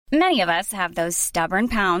Many of us have those stubborn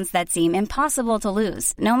pounds that seem impossible to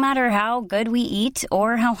lose, no matter how good we eat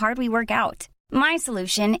or how hard we work out. My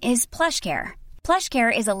solution is PlushCare.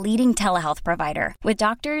 PlushCare is a leading telehealth provider with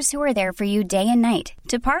doctors who are there for you day and night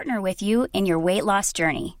to partner with you in your weight loss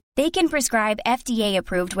journey. They can prescribe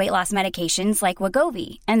FDA-approved weight loss medications like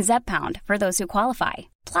Wegovy and Zepbound for those who qualify.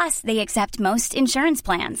 Plus, they accept most insurance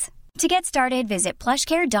plans. To get started, visit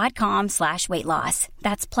plushcare.com/weightloss.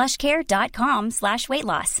 That's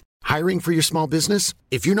plushcare.com/weightloss. Hiring for your small business?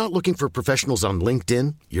 If you're not looking for professionals on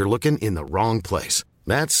LinkedIn, you're looking in the wrong place.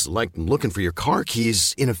 That's like looking for your car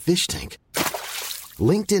keys in a fish tank.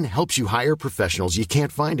 LinkedIn helps you hire professionals you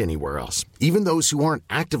can't find anywhere else, even those who aren't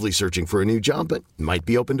actively searching for a new job but might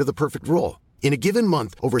be open to the perfect role. In a given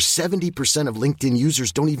month, over 70% of LinkedIn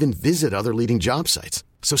users don't even visit other leading job sites.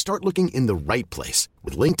 So start looking in the right place.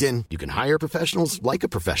 With LinkedIn, you can hire professionals like a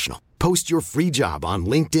professional. Post your free job on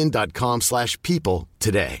linkedin.com/people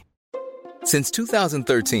today. Since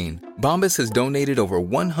 2013, Bombas has donated over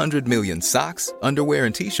 100 million socks, underwear,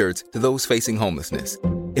 and T-shirts to those facing homelessness.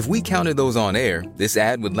 If we counted those on air, this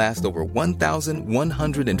ad would last over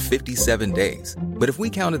 1,157 days. But if we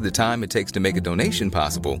counted the time it takes to make a donation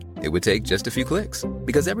possible, it would take just a few clicks.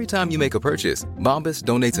 Because every time you make a purchase, Bombas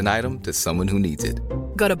donates an item to someone who needs it.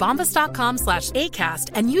 Go to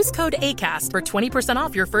bombas.com/ACAST and use code ACAST for 20%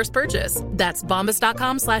 off your first purchase. That's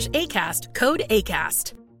bombas.com/ACAST, code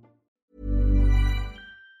ACAST.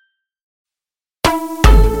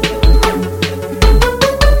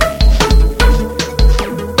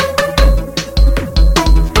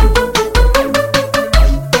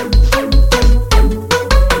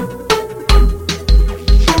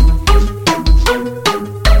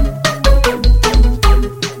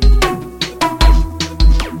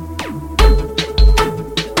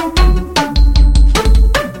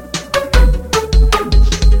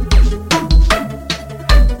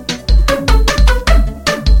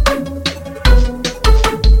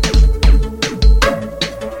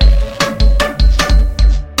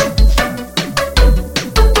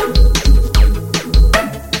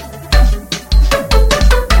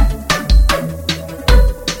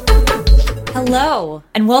 Hello,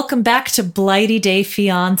 and welcome back to Blighty Day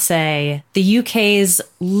Fiance, the UK's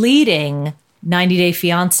leading 90 Day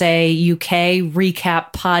Fiance UK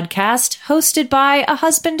recap podcast, hosted by a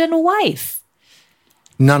husband and a wife.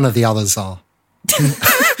 None of the others are.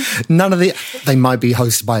 They might be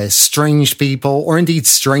hosted by estranged people, or indeed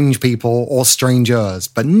strange people or strangers,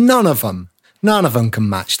 but none of them can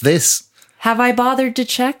match this. Have I bothered to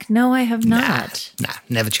check? No, I have not. Nah,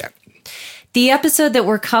 never check. The episode that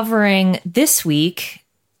we're covering this week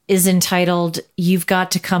is entitled, You've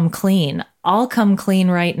Got to Come Clean. I'll come clean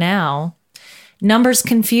right now. Numbers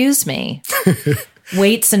confuse me.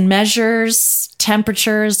 Weights and measures,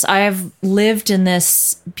 temperatures. I have lived in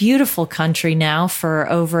this beautiful country now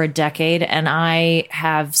for over a decade, and I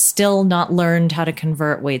have still not learned how to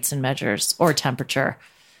convert weights and measures or temperature.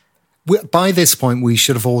 By this point, we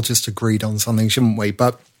should have all just agreed on something, shouldn't we?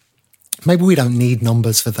 But maybe we don't need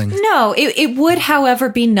numbers for things. No, it would, however,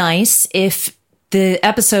 be nice if the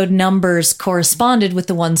episode numbers corresponded with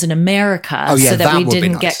the ones in America, so that we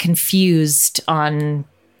didn't get confused on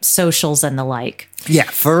socials and the like. Yeah,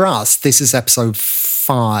 for us, this is episode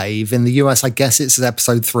 5. In the US, I guess it's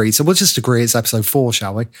episode 3. So we'll just agree it's episode 4,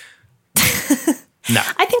 shall we? No.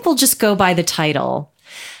 I think we'll just go by the title.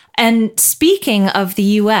 And speaking of the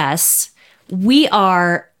US, we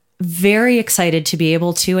are very excited to be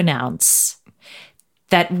able to announce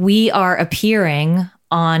that we are appearing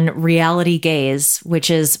on Reality Gaze,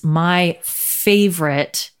 which is my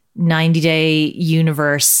favorite 90 Day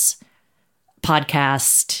Universe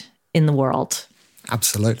podcast in the world.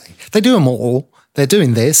 Absolutely. They do them all. They're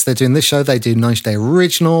doing this show, they do 90 Day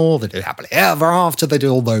Original, they do Happily Ever After, they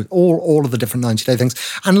do all of the different 90 Day things,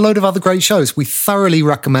 and a load of other great shows. We thoroughly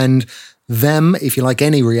recommend them. If you like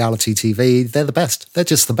any reality TV, they're the best. They're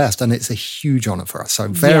just the best. And it's a huge honor for us. So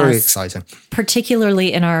very exciting.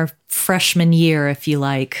 Particularly in our freshman year, if you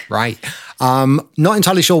like. Right. Not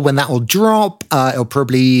entirely sure when that will drop. It'll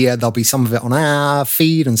probably, there'll be some of it on our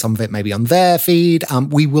feed and some of it maybe on their feed.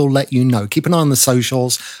 We will let you know. Keep an eye on the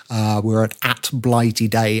socials. We're at Blighty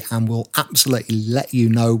Day, and we'll absolutely let you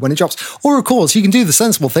know when it drops. Or of course, you can do the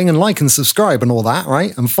sensible thing and like and subscribe and all that,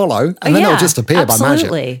 right? And follow. And then it'll just appear by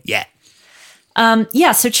magic. Yeah.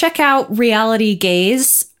 So check out Reality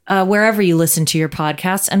Gaze wherever you listen to your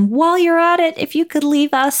podcasts. And while you're at it, if you could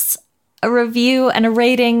leave us a review and a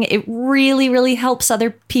rating, it really, really helps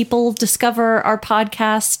other people discover our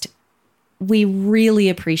podcast. We really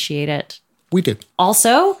appreciate it. We do.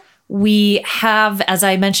 Also, We have, as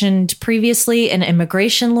I mentioned previously, an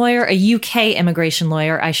immigration lawyer, a UK immigration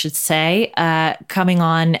lawyer, I should say, coming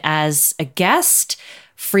on as a guest,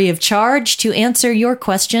 free of charge, to answer your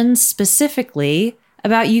questions specifically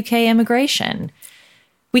about UK immigration.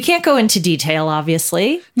 We can't go into detail,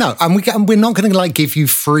 obviously. No, and we're not going to like give you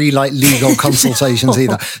free like legal consultations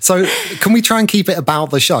either. So can we try and keep it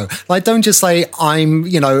about the show? Like, don't just say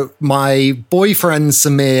my boyfriend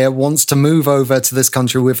Samir wants to move over to this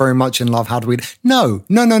country. We're very much in love. How do we? No.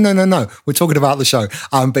 We're talking about the show.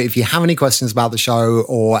 But if you have any questions about the show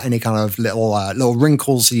or any kind of little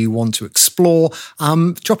wrinkles that you want to explore,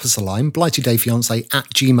 drop us a line,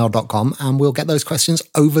 blightydayfiance@gmail.com, and we'll get those questions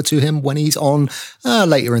over to him when he's on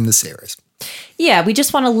later in the series. Yeah, we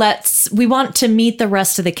just want to meet the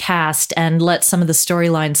rest of the cast and let some of the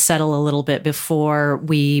storylines settle a little bit before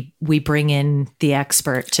we bring in the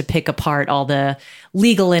expert to pick apart all the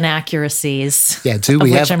legal inaccuracies. Yeah,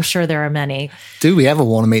 I'm sure there are many. Do we ever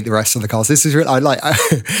want to meet the rest of the cast? This is really,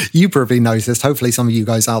 you probably noticed, hopefully some of you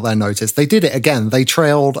guys out there noticed, they did it again. They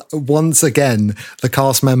trailed once again the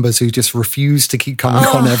cast members who just refused to keep coming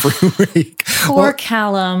on every week. Poor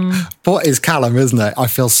Callum. What is Callum, isn't it? I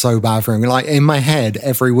feel so bad for him. Like, in my head,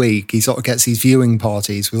 every week, he sort of gets these viewing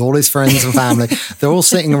parties with all his friends and family. They're all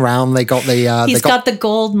sitting around. They got the... He's got the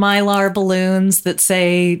gold Mylar balloons that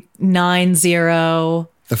say 9-0.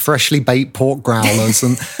 The freshly baked pork growlers.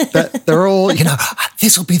 And they're all,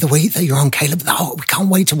 this will be the week that you're on, Caleb. Oh, we can't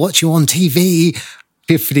wait to watch you on TV.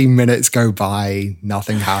 15 minutes go by.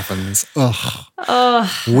 Nothing happens. Ugh.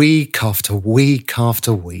 Week after week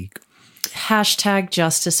after week. Hashtag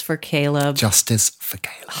justice for Caleb. Justice for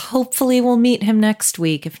Caleb. Hopefully we'll meet him next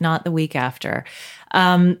week, if not the week after.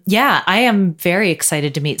 I am very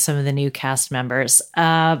excited to meet some of the new cast members.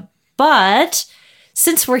 But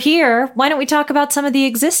since we're here, why don't we talk about some of the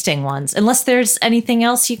existing ones? Unless there's anything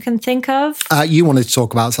else you can think of. You wanted to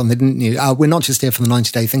talk about something, didn't you? We're not just here for the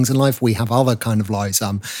 90-day things in life. We have other kind of lives.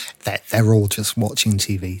 They're all just watching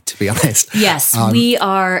TV, to be honest. Yes, we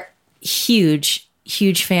are huge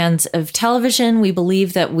fans of television. We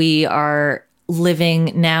believe that we are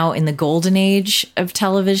living now in the golden age of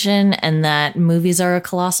television and that movies are a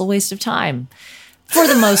colossal waste of time for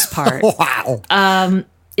the most part. Wow.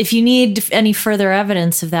 If you need any further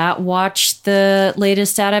evidence of that, watch the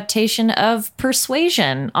latest adaptation of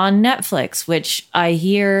Persuasion on Netflix, which I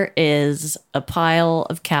hear is a pile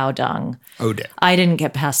of cow dung. Oh, dear. I didn't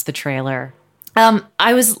get past the trailer.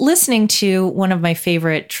 I was listening to one of my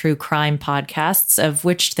favorite true crime podcasts, of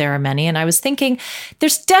which there are many, and I was thinking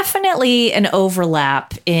there's definitely an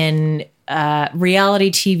overlap in reality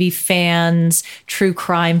TV fans, true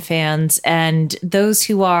crime fans, and those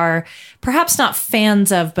who are perhaps not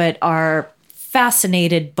fans of, but are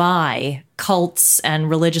fascinated by cults and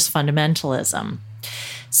religious fundamentalism.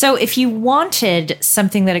 So if you wanted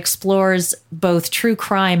something that explores both true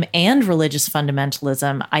crime and religious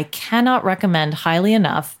fundamentalism, I cannot recommend highly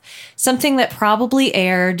enough something that probably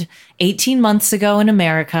aired 18 months ago in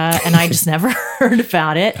America, and I just never heard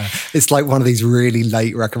about it. It's like one of these really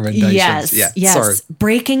late recommendations. Yes. Sorry.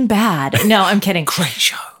 Breaking Bad. No, I'm kidding. Great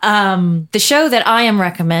show. The show that I am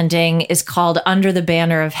recommending is called Under the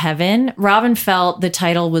Banner of Heaven. Robin felt the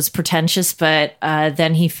title was pretentious, but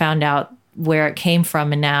then he found out where it came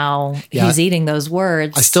from, and now he's eating those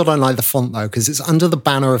words. I still don't like the font though, because it's Under the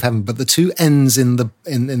Banner of Heaven, but the two N's in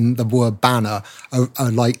the word banner are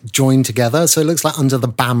like joined together, so it looks like Under the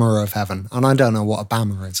Bammer of Heaven, and I don't know what a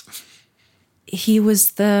bammer is. He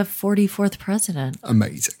was the 44th president.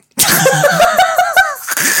 Amazing.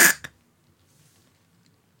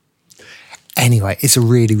 Anyway, it's a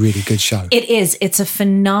really, really good show. It is. It's a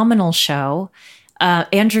phenomenal show.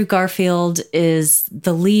 Andrew Garfield is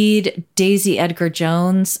the lead. Daisy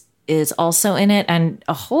Edgar-Jones is also in it, and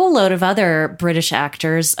a whole load of other British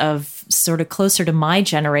actors of sort of closer to my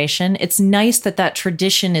generation. It's nice that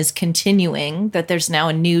tradition is continuing, that there's now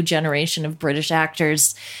a new generation of British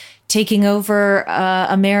actors taking over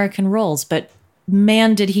American roles. But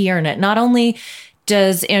man, did he earn it. Not only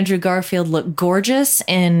does Andrew Garfield look gorgeous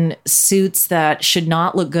in suits that should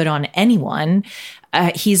not look good on anyone,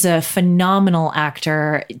 he's a phenomenal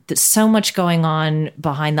actor. There's so much going on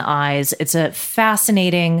behind the eyes. It's a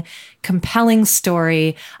fascinating, compelling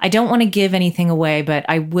story. I don't want to give anything away, but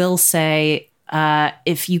I will say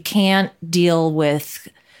if you can't deal with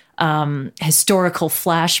historical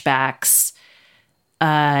flashbacks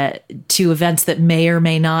to events that may or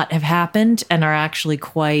may not have happened and are actually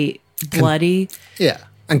quite bloody.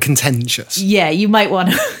 And contentious. Yeah, you might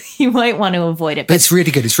want to avoid it. But it's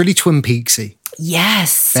really good. It's really Twin Peaksy.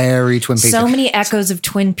 Yes. Very Twin Peaks. So many echoes of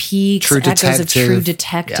Twin Peaks, True echoes Detective. of True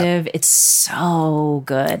Detective. Yeah. It's so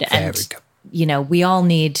good. Very good. You know, we all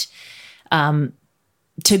need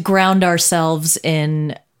to ground ourselves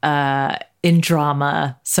in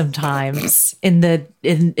drama sometimes, in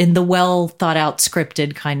the well thought out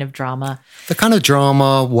scripted kind of drama. The kind of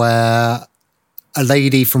drama where a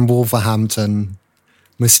lady from Wolverhampton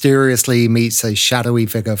mysteriously meets a shadowy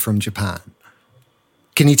figure from Japan.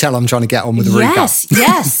 Can you tell I'm trying to get on with the recap?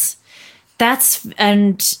 Yes. That's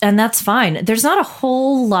fine. There's not a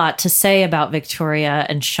whole lot to say about Victoria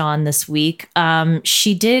and Sean this week.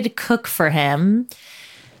 She did cook for him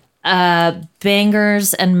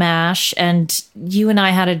bangers and mash, and you and I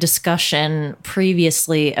had a discussion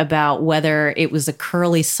previously about whether it was a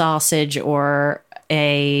curly sausage or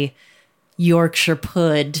a Yorkshire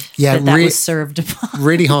pud that was served upon.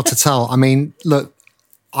 Really hard to tell. I mean, look,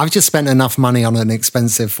 I've just spent enough money on an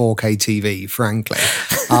expensive 4K TV, frankly.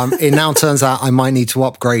 It now turns out I might need to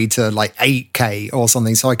upgrade to like 8K or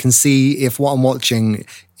something so I can see if what I'm watching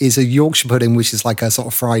is a Yorkshire pudding, which is like a sort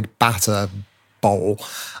of fried batter bowl,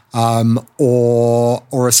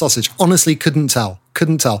 or a sausage. Honestly, couldn't tell.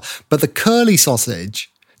 But the curly sausage,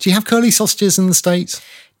 do you have curly sausages in the States?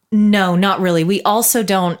 No, not really. We also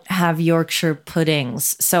don't have Yorkshire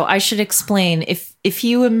puddings. So I should explain. If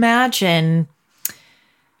you imagine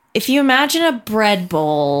a bread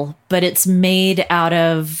bowl, but it's made out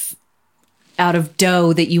of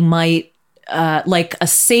dough that you might like a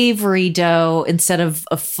savory dough instead of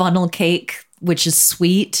a funnel cake, which is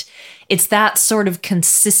sweet. It's that sort of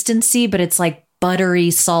consistency, but it's like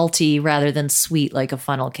buttery, salty rather than sweet like a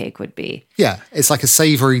funnel cake would be. Yeah, it's like a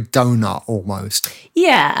savory donut almost.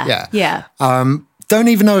 Yeah. Don't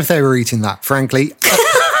even know if they were eating that, frankly.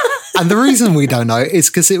 And the reason we don't know is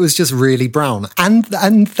because it was just really brown. And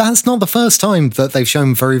that's not the first time that they've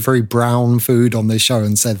shown very, very brown food on this show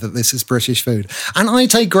and said that this is British food. And I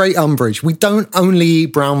take great umbrage. We don't only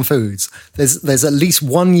eat brown foods. There's at least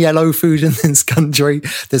one yellow food in this country.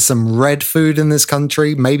 There's some red food in this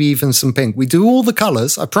country, maybe even some pink. We do all the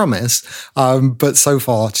colours, I promise. But so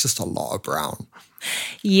far, it's just a lot of brown.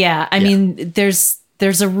 Yeah, I mean, there's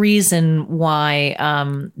a reason why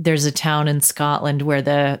there's a town in Scotland where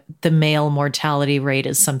the male mortality rate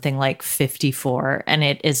is something like 54, and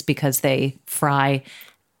it is because they fry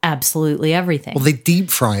absolutely everything. Well, they deep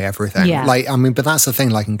fry everything. Yeah. But that's the thing,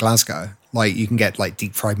 like in Glasgow, like you can get like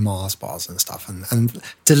deep fried Mars bars and stuff, and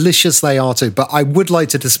delicious they are too. But I would like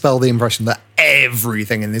to dispel the impression that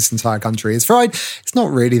everything in this entire country is fried. It's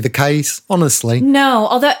not really the case, honestly. No,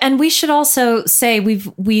 and we should also say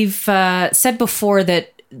we've said before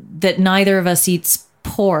that neither of us eats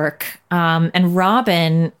pork, and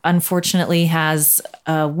Robin unfortunately has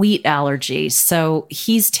a wheat allergy, so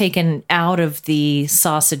he's taken out of the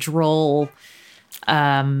sausage roll.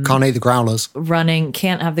 Can't eat the growlers.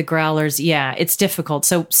 Can't have the growlers. Yeah, it's difficult.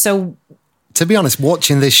 So to be honest,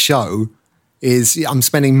 watching this show I'm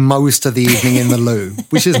spending most of the evening in the loo,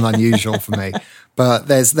 which isn't unusual for me. But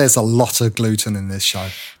there's a lot of gluten in this show.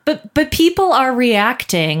 But people are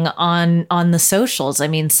reacting on the socials. I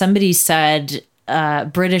mean, somebody said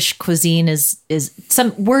British cuisine is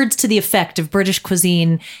some words to the effect of British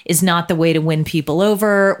cuisine is not the way to win people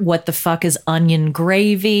over. What the fuck is onion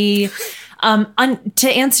gravy? To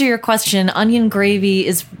answer your question, onion gravy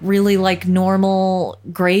is really like normal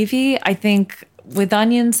gravy, I think, with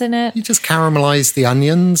onions in it. You just caramelize the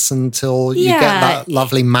onions until you get that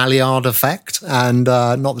lovely Maillard effect, and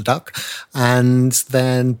not the duck, and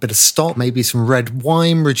then a bit of stock, maybe some red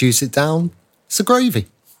wine, reduce it down. It's a gravy.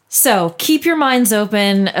 So keep your minds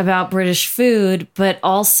open about British food, but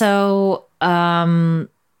also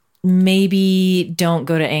maybe don't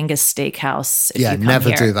go to Angus Steakhouse if you come never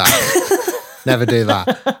here. do that. Never do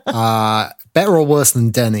that. Better or worse than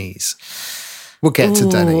Denny's? We'll get to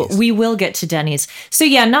Denny's. We will get to Denny's. So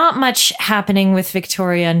yeah, not much happening with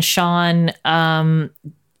Victoria and Sean.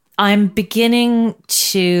 I'm beginning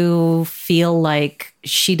to feel like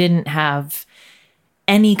she didn't have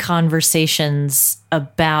any conversations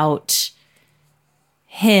about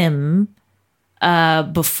him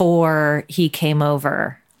before he came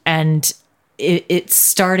over. And it's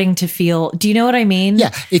starting to feel, do you know what I mean?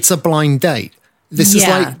 Yeah, it's a blind date. This is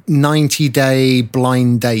like 90-day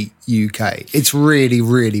blind date UK. It's really,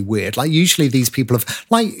 really weird. Like usually these people have,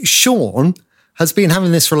 like Sean has been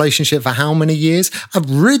having this relationship for how many years?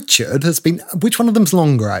 Richard has been, which one of them's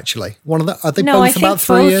longer actually? Are they both about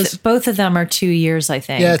 3 years? Both of them are 2 years, I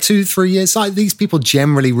think. Yeah, 2-3 years. Like these people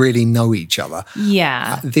generally really know each other.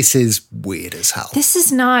 Yeah. This is weird as hell. This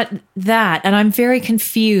is not that. And I'm very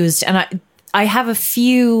confused. And I have a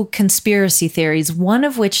few conspiracy theories, one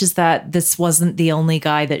of which is that this wasn't the only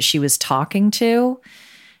guy that she was talking to,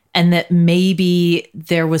 and that maybe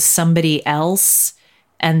there was somebody else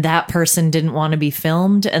and that person didn't want to be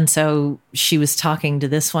filmed, and so she was talking to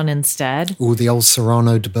this one instead. Or the old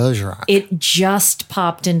Cyrano de Bergerac. It just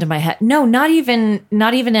popped into my head. No, not even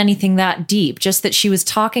anything that deep. Just that she was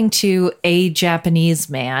talking to a Japanese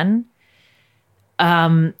man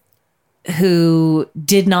who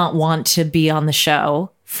did not want to be on the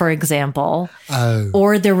show, for example. Oh.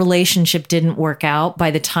 Or their relationship didn't work out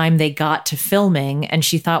by the time they got to filming. And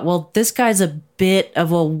she thought, well, this guy's a bit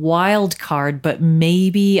of a wild card, but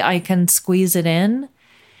maybe I can squeeze it in.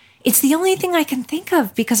 It's the only thing I can think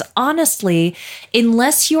of, because honestly,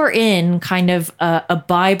 unless you're in kind of a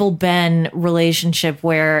Bible Ben relationship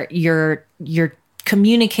where your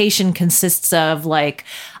communication consists of like,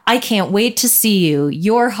 I can't wait to see you.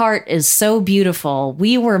 Your heart is so beautiful.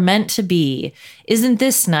 We were meant to be. Isn't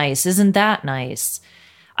this nice? Isn't that nice?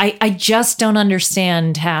 I just don't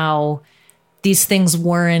understand how these things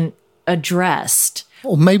weren't addressed.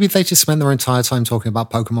 Or maybe they just spent their entire time talking about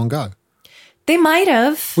Pokemon Go. They might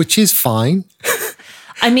have. Which is fine.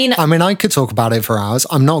 I mean, I could talk about it for hours.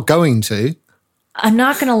 I'm not going to. I'm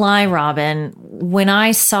not going to lie, Robin. When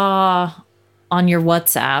I saw on your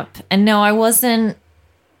WhatsApp, and no, I wasn't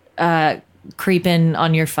creeping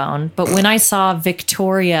on your phone, but when I saw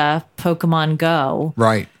Victoria Pokemon Go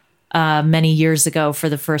right many years ago for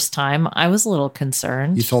the first time, I was a little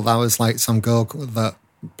concerned. You thought that was like some girl that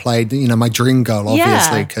played, my dream girl,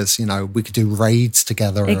 obviously, because, we could do raids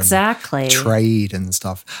together. Exactly. And trade and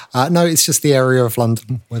stuff. No, it's just the area of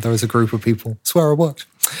London where there was a group of people. It's where I worked.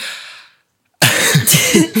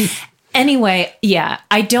 Anyway,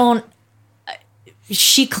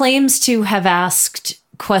 she claims to have asked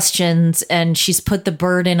questions, and she's put the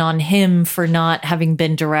burden on him for not having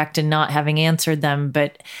been direct and not having answered them.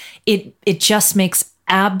 But it just makes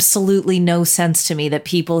absolutely no sense to me that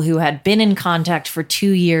people who had been in contact for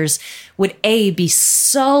 2 years would be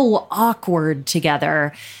so awkward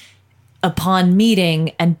together upon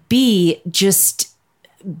meeting, and B, just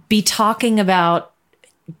be talking about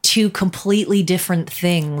two completely different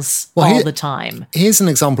things all the time. Here's an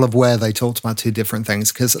example of where they talked about two different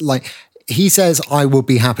things, because he says, I would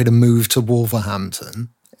be happy to move to Wolverhampton,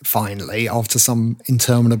 finally, after some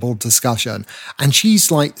interminable discussion. And she's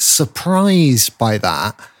surprised by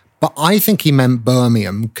that. But I think he meant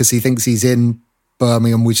Birmingham, because he thinks he's in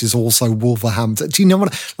Birmingham, which is also Wolverhampton. Do you know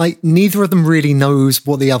what? Neither of them really knows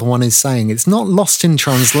what the other one is saying. It's not lost in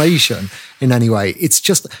translation in any way. It's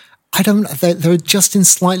just, they're just in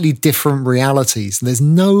slightly different realities. There's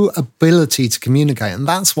no ability to communicate. And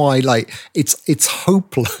that's why, it's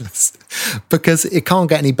hopeless because it can't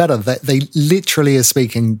get any better. They literally are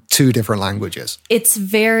speaking two different languages. It's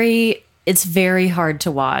very hard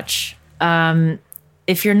to watch.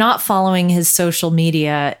 If you're not following his social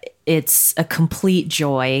media, it's a complete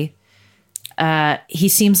joy. He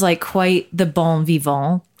seems like quite the bon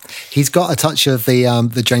vivant. He's got a touch of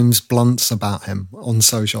the James Blunts about him on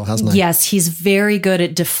social, hasn't he? Yes, he's very good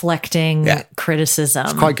at deflecting criticism.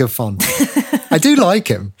 It's quite good fun. I do like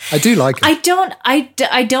him.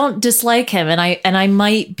 I don't dislike him, and I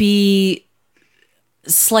might be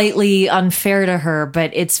slightly unfair to her, but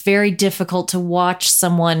it's very difficult to watch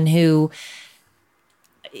someone who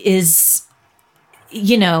is,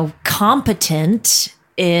 competent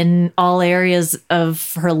in all areas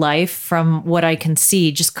of her life, from what I can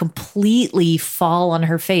see, just completely fall on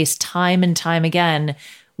her face time and time again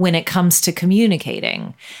when it comes to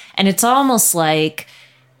communicating. And it's almost like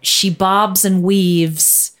she bobs and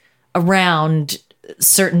weaves around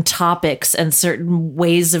certain topics and certain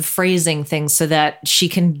ways of phrasing things so that she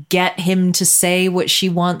can get him to say what she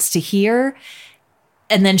wants to hear.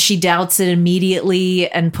 And then she doubts it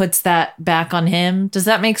immediately and puts that back on him. Does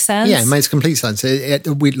that make sense? Yeah, it makes complete sense.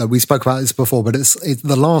 We spoke about this before, but it's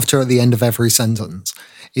the laughter at the end of every sentence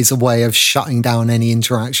is a way of shutting down any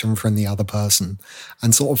interaction from the other person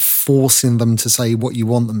and sort of forcing them to say what you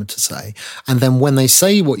want them to say. And then when they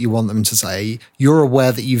say what you want them to say, you're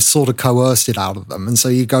aware that you've sort of coerced it out of them. And so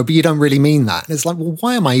you go, but you don't really mean that. And it's like, well,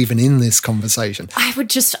 why am I even in this conversation? I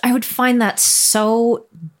would find that so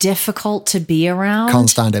difficult to be around. Can't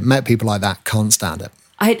stand it. Met people like that. Can't stand it.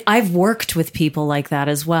 I've worked with people like that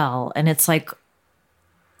as well. And it's like,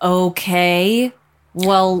 okay,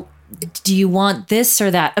 well, do you want this or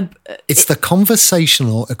that? It's the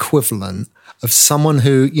conversational equivalent of someone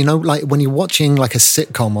who, when you're watching a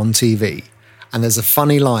sitcom on TV and there's a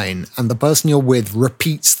funny line and the person you're with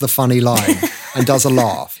repeats the funny line and does a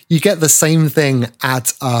laugh. You get the same thing at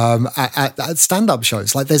stand-up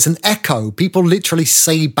shows. Like there's an echo. People literally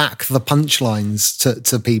say back the punchlines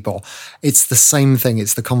to people. It's the same thing.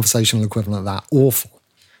 It's the conversational equivalent of that. Awful.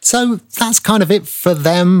 So that's kind of it for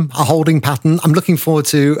them, a holding pattern. I'm looking forward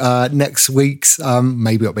to next week's,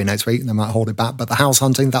 maybe it'll be next week, they might hold it back, but the house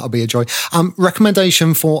hunting, that'll be a joy.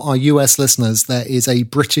 Recommendation for our US listeners, there is a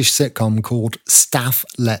British sitcom called Stath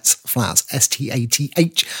Lets Flats,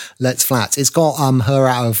 STATH Lets Flats. It's got her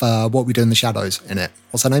out of What We Do in the Shadows in it.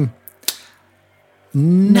 What's her name?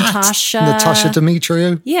 Natasha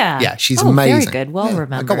Demetriou. Yeah, she's amazing. Very good. Well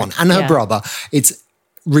remembered. Go on. And her brother. It's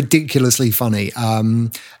ridiculously funny.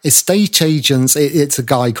 Estate agents, it's a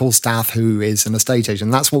guy called Stath who is an estate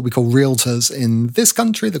agent. That's what we call realtors in this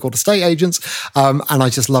country. They're called estate agents. And I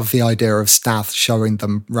just love the idea of Stath showing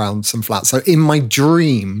them around some flats. So in my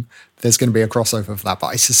dream, there's going to be a crossover for that, but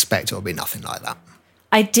I suspect it'll be nothing like that.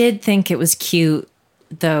 I did think it was cute,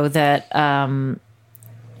 though, that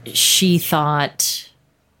she thought,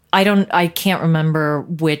 I can't remember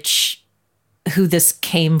who this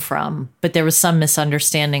came from, but there was some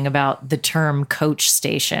misunderstanding about the term coach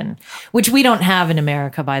station, which we don't have in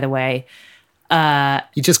America, by the way.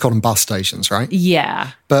 You just call them bus stations, right?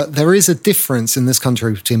 Yeah. But there is a difference in this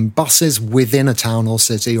country between buses within a town or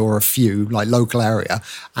city or a few, like local area,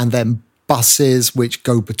 and then buses which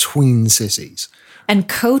go between cities. And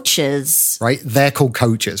coaches. Right? They're called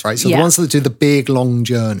coaches, right? So the ones that do the big, long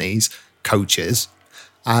journeys, coaches,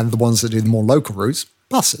 and the ones that do the more local routes,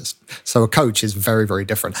 buses. So a coach is very, very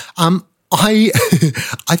different. I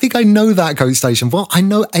think I know that coach station. Well, I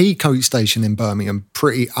know a coach station in Birmingham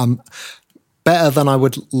pretty better than I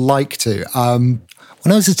would like to. When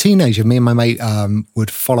I was a teenager, me and my mate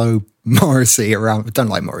would follow Morrissey around. I don't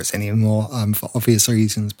like Morrissey anymore for obvious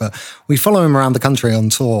reasons, but we follow him around the country on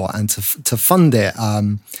tour, and to fund it,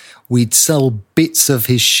 we'd sell bits of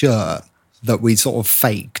his shirt that we sort of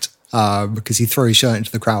faked. Because he'd throw his shirt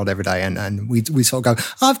into the crowd every day, and we sort of go,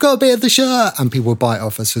 I've got a bit of the shirt, and people would buy it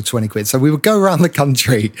off us for 20 quid. So we would go around the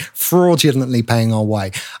country fraudulently paying our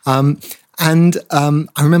way. And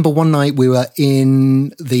I remember one night we were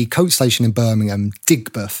in the coach station in Birmingham,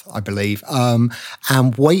 Digbeth, I believe,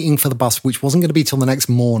 and waiting for the bus, which wasn't going to be till the next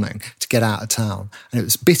morning, to get out of town. And it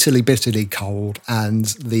was bitterly, bitterly cold, and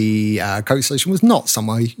the coach station was not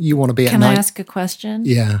somewhere you want to be at night. Can I ask a question?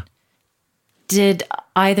 Yeah. Did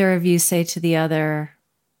either of you say to the other,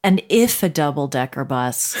 and if a double-decker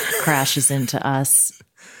bus crashes into us,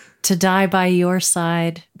 to die by your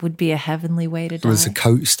side would be a heavenly way to die? It was a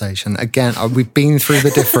coach station. Again, we've been through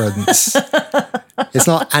the difference. It's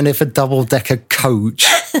not, and if a double-decker coach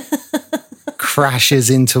crashes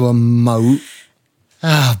into a moat.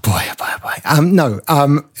 Oh, boy.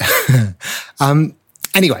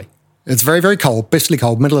 Anyway. It's very, very cold, bitterly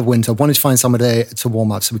cold, middle of winter. Wanted to find somewhere to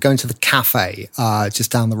warm up. So we're going to the cafe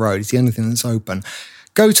just down the road. It's the only thing that's open.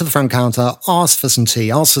 Go to the front counter, ask for some tea,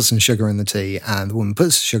 ask for some sugar in the tea, and the woman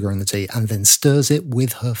puts sugar in the tea and then stirs it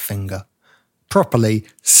with her finger. Properly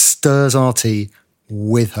stirs our tea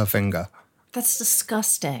with her finger. That's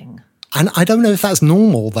disgusting. And I don't know if that's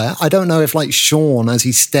normal there. I don't know if, like, Sean, as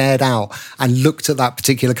he stared out and looked at that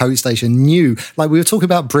particular coach station, knew, like, we were talking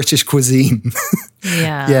about British cuisine.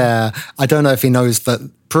 Yeah. Yeah. I don't know if he knows that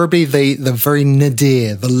probably the very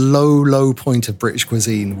nadir, the low point of British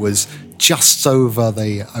cuisine was just over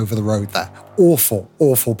the road there. Awful,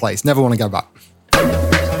 awful place. Never want to go back.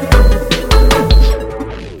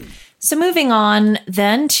 So moving on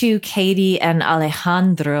then to Katie and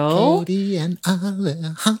Alejandro. Katie and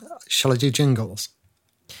Alejandro. Shall I do jingles?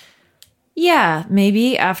 Yeah,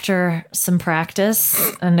 maybe after some practice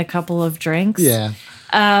and a couple of drinks. Yeah.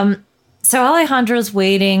 So Alejandro's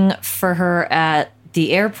waiting for her at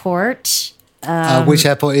the airport. Which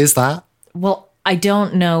airport is that? Well, I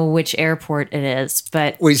don't know which airport it is,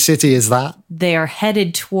 but... Which city is that? They are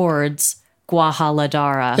headed towards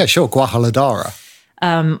Guadalajara. Yeah, sure, Guadalajara.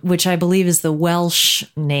 Which I believe is the Welsh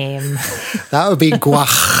name. That would be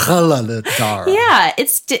Guadalajara. Yeah,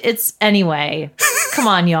 it's anyway. Come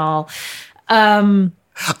on, y'all.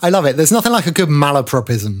 I love it. There's nothing like a good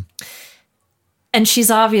malapropism. And she's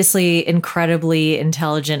obviously incredibly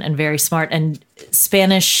intelligent and very smart. And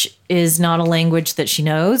Spanish is not a language that she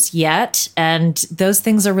knows yet. And those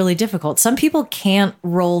things are really difficult. Some people can't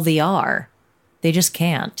roll the R. They just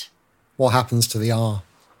can't. What happens to the R?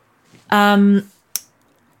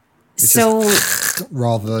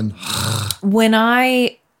 Rather than when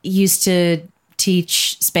I used to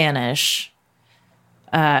teach Spanish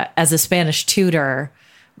as a Spanish tutor,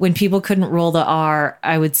 when people couldn't roll the R,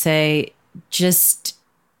 I would say just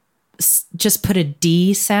put a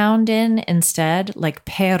D sound in instead, like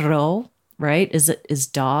perro, right? Is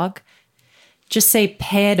dog. Just say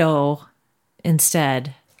pedo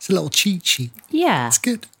instead. It's a little cheat sheet. Yeah. It's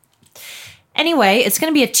good. Anyway, it's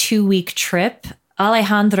going to be a 2-week trip.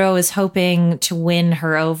 Alejandro is hoping to win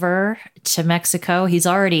her over to Mexico. He's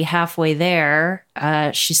already halfway there.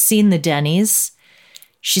 She's seen the Denny's.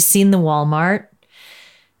 She's seen the Walmart.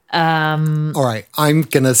 All right, I'm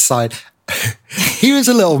going to side. He was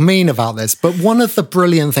a little mean about this, but one of the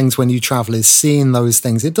brilliant things when you travel is seeing those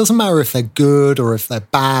things. It doesn't matter if they're good or if they're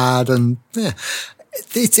bad. And yeah,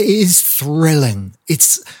 it is thrilling.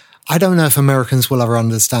 I don't know if Americans will ever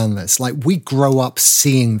understand this. Like, we grow up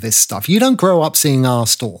seeing this stuff. You don't grow up seeing our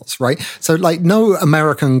stores, right? So, like, no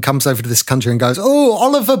American comes over to this country and goes, oh,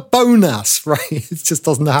 Oliver Bonas, right? It just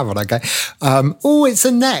doesn't happen, okay? Oh, it's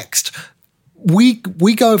a Next. We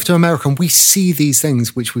go over to America and we see these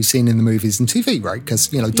things which we've seen in the movies and TV, right? Because,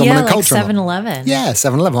 dominant culture. 7-Eleven. Yeah,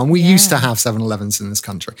 7-Eleven. And we used to have 7-Elevens in this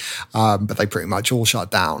country, but they pretty much all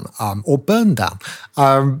shut down or burned down.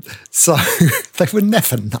 So they were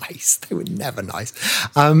never nice.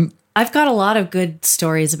 I've got a lot of good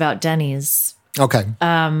stories about Denny's. Okay.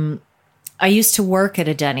 I used to work at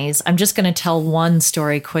a Denny's. I'm just going to tell one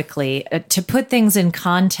story quickly. To put things in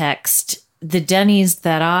context, the Denny's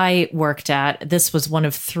that I worked at, this was one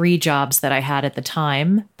of 3 jobs that I had at the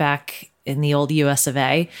time back in the old US of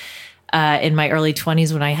A. In my early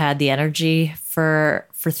 20s when I had the energy for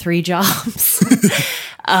 3 jobs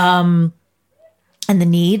and the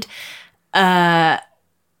need. The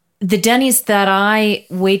Denny's that I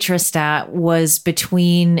waitressed at was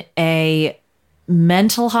between a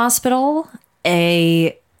mental hospital,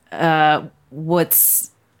 what's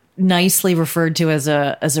nicely referred to as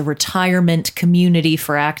a retirement community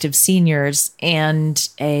for active seniors, and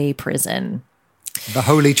a prison. The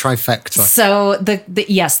holy trifecta. So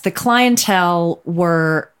the clientele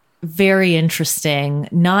were very interesting,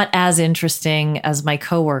 not as interesting as my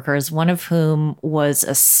coworkers, one of whom was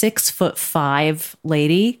a 6'5"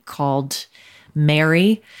 lady called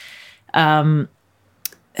Mary,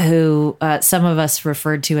 who some of us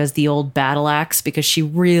referred to as the old battle axe, because she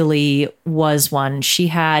really was one. She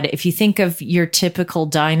had, if you think of your typical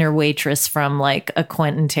diner waitress from like a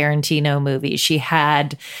Quentin Tarantino movie, she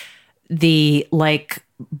had the like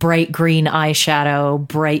bright green eyeshadow,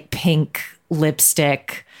 bright pink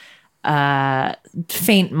lipstick,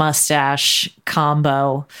 faint mustache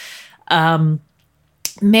combo.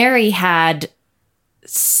 Mary had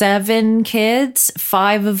 7 kids,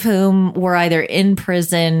 5 of whom were either in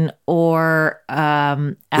prison or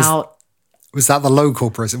out. Was that the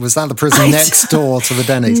local prison? Was that the prison next door to the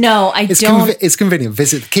Denny's? No, don't. It's convenient.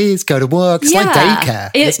 Visit the kids, go to work. It's like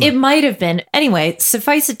daycare. It might have been. Anyway,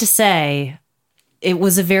 suffice it to say, it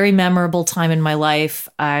was a very memorable time in my life.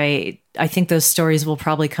 I think those stories will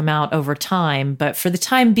probably come out over time. But for the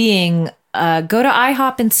time being, go to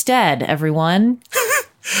IHOP instead, everyone.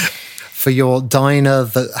 For your diner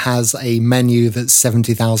that has a menu that's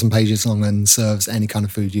 70,000 pages long and serves any kind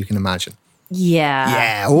of food you can imagine.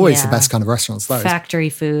 Yeah. Always the best kind of restaurants, those.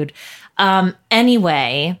 Factory food.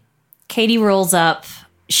 Anyway, Katie rolls up.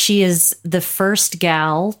 She is the first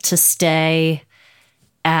gal to stay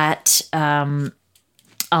at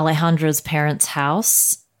Alejandro's parents'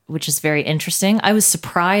 house, which is very interesting. I was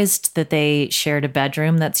surprised that they shared a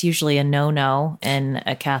bedroom. That's usually a no-no in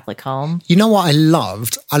a Catholic home. You know what I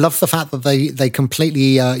loved? I loved the fact that they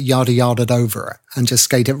completely yada-yada'd over it and just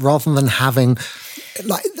skated it, rather than having,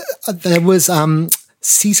 like, there was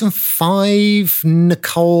season 5,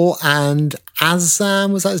 Nicole and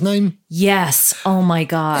Azam, was that his name? Yes. Oh my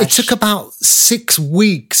gosh. It took about 6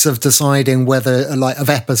 weeks of deciding whether, like, of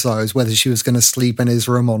episodes, whether she was going to sleep in his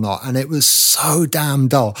room or not. And it was so damn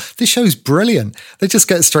dull. This show's brilliant. They just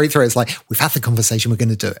get straight through it. It's like, we've had the conversation, we're going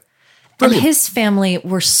to do it. Brilliant. And his family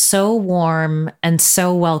were so warm and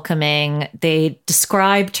so welcoming. They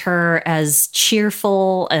described her as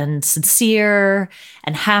cheerful and sincere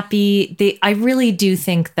and happy. I really do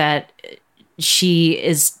think that she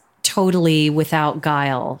is totally without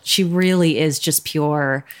guile. She really is just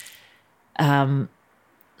pure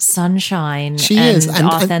sunshine and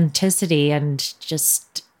authenticity and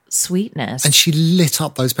just sweetness. And she lit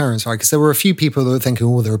up those parents, right? Because there were a few people that were thinking,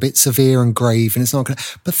 oh, they're a bit severe and grave and it's not going to...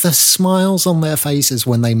 But the smiles on their faces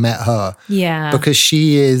when they met her. Yeah. Because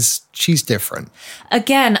she's different.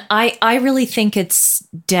 Again, I really think it's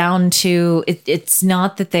down to... It's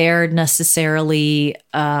not that they're necessarily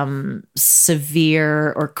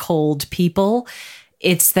severe or cold people.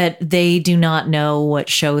 It's that they do not know what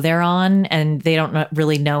show they're on and they don't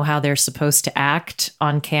really know how they're supposed to act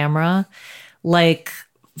on camera. Like...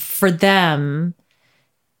 For them,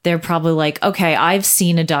 they're probably like, okay, I've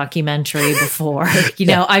seen a documentary before.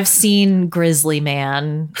 I've seen Grizzly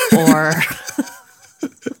Man, or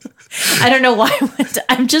I don't know why.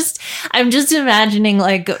 I'm just imagining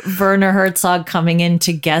like Werner Herzog coming in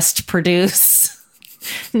to guest produce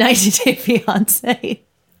 90 Day Fiance.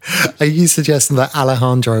 Are you suggesting that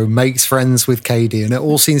Alejandro makes friends with Katie and it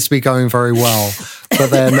all seems to be going very well, but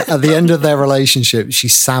then at the end of their relationship, she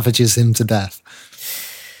savages him to death?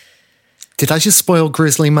 Did I just spoil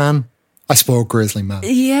Grizzly Man? I spoiled Grizzly Man.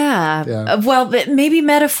 Yeah. Well, but maybe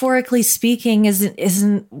metaphorically speaking,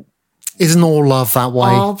 isn't all love that way?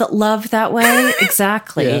 All that love that way,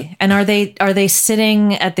 exactly. Yeah. And are they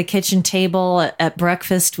sitting at the kitchen table at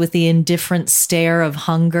breakfast with the indifferent stare of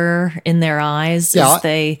hunger in their eyes? Yeah.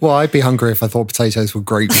 I'd be hungry if I thought potatoes were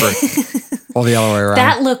grapefruit, or the other way around.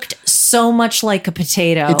 That looked so much like a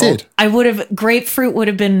potato. It did. Grapefruit would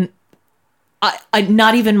have been.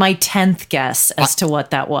 Not even my 10th guess as to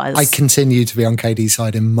what that was. I continue to be on Katie's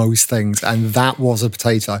side in most things, and that was a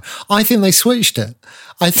potato. I think they switched it.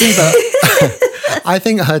 I think that I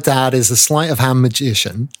think her dad is a sleight of hand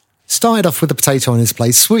magician. Started off with a potato on his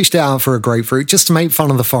plate, switched it out for a grapefruit just to make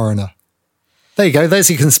fun of the foreigner. There you go.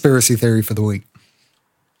 There's your conspiracy theory for the week.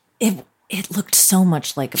 It looked so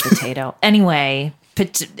much like a potato. Anyway,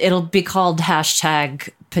 it'll be called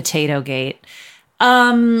 #PotatoGate.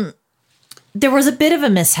 There was a bit of a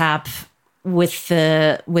mishap with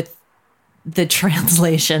the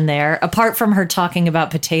translation there, apart from her talking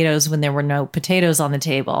about potatoes when there were no potatoes on the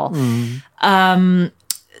table. The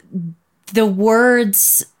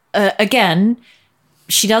words, again,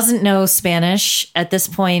 she doesn't know Spanish at this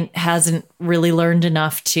point, hasn't really learned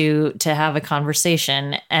enough to have a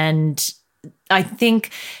conversation. And I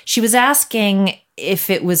think she was asking if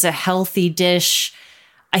it was a healthy dish.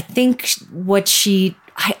 I think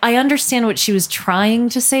I understand what she was trying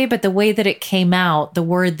to say, but the way that it came out, the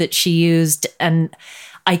word that she used, and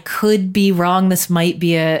I could be wrong. This might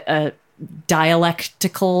be a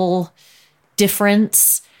dialectical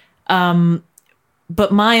difference.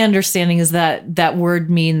 But my understanding is that word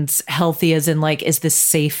means healthy as in like, is this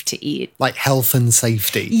safe to eat? Like health and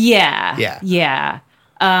safety. Yeah.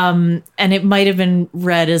 And it might have been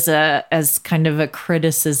read as kind of a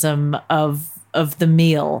criticism of the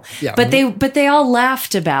meal. Yeah. But they all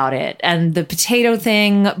laughed about it, and the potato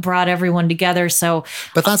thing brought everyone together.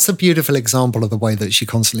 But that's a beautiful example of the way that she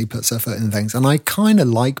constantly puts her foot in things. And I kind of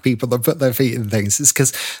like people that put their feet in things. It's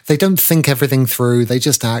because they don't think everything through. They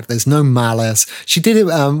just act. There's no malice. She did it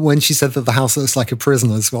when she said that the house looks like a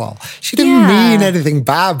prison as well. She didn't mean anything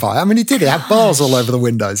bad by it. I mean, it did. It had bars all over the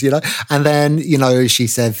windows, And then, she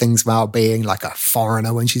said things about being like a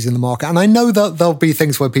foreigner when she's in the market. And I know that there'll be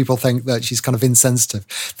things where people think that she's kind of insensitive.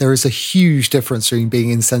 There is a huge difference between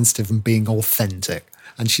being insensitive and being authentic.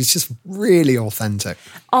 And she's just really authentic.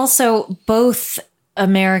 Also, both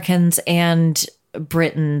Americans and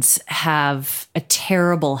Britons have a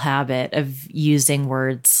terrible habit of using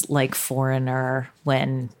words like foreigner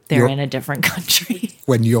when they're in a different country.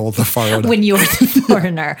 When you're the foreigner. When you're the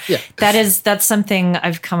foreigner. Yeah. That's something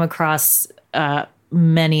I've come across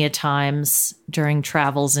many a times during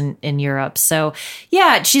travels in Europe. So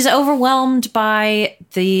yeah, she's overwhelmed by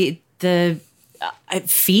the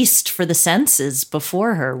feast for the senses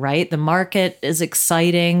before her, right? The market is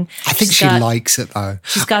exciting. I think she likes it though.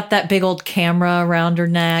 She's got that big old camera around her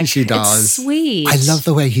neck. She does. It's sweet. I love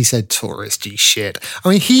the way he said touristy shit. I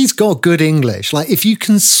mean, he's got good English. Like if you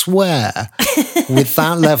can swear with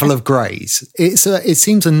that level of grace, it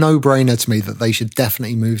seems a no-brainer to me that they should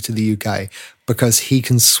definitely move to the UK because he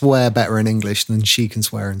can swear better in English than she can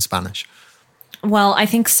swear in Spanish. Well, I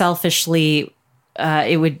think selfishly,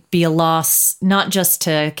 it would be a loss, not just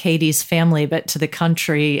to Katie's family, but to the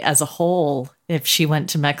country as a whole if she went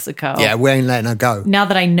to Mexico. Yeah, we ain't letting her go. Now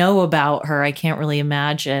that I know about her, I can't really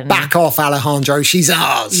imagine. Back off, Alejandro. She's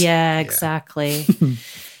ours. Yeah, exactly.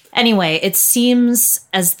 Anyway, it seems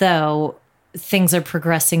as though things are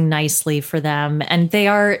progressing nicely for them, and they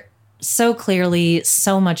are so clearly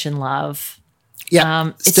so much in love.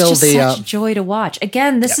 Yeah, it's just such a joy to watch.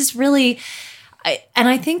 Again, this is really...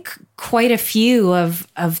 I think quite a few of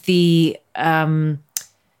the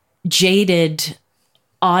jaded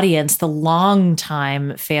audience, the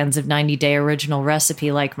longtime fans of 90 Day Original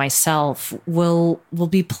Recipe like myself, will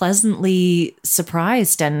be pleasantly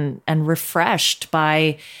surprised and refreshed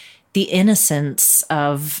by the innocence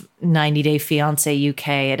of 90 Day Fiance UK.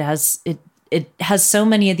 It has so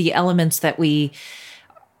many of the elements that we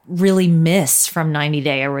really miss from 90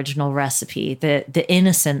 Day Original Recipe, the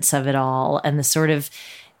innocence of it all and the sort of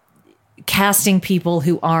casting people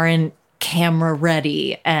who aren't camera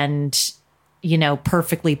ready and,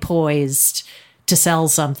 perfectly poised to sell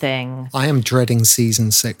something. I am dreading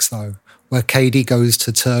season 6, though, where Katie goes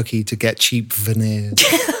to Turkey to get cheap veneers.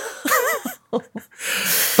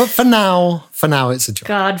 But for now, it's a joke.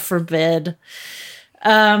 God forbid.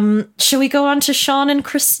 Shall we go on to Sean and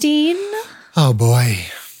Christine? Oh, boy.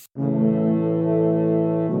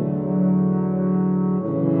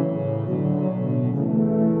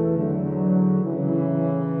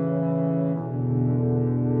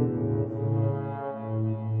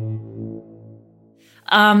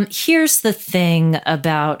 Here's the thing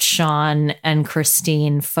about Sean and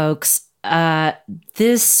Christine, folks.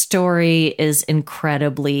 This story is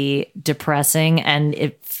incredibly depressing, and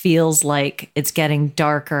it feels like it's getting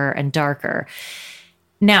darker and darker.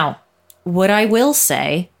 Now, what I will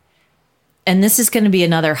say, and this is going to be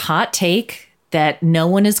another hot take that no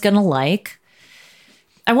one is going to like,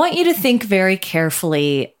 I want you to think very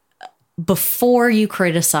carefully before you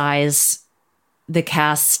criticize the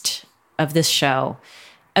cast of this show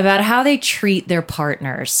about how they treat their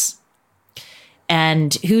partners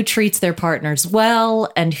and who treats their partners well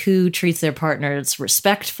and who treats their partners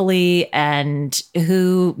respectfully and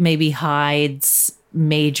who maybe hides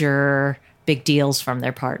major big deals from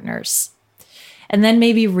their partners. And then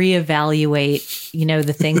maybe reevaluate,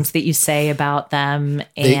 the things that you say about them.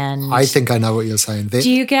 And I think I know what you're saying. Do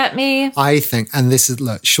you get me? I think, and this is,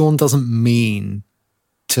 look, Sean doesn't mean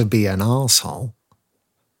to be an arsehole.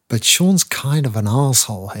 But Sean's kind of an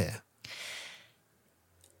arsehole here.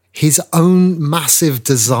 His own massive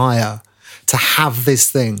desire to have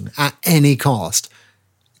this thing at any cost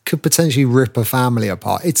could potentially rip a family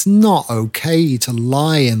apart. It's not okay to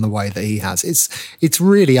lie in the way that he has. It's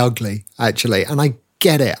really ugly, actually. And I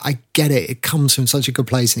get it. It comes from such a good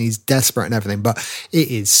place and he's desperate and everything. But it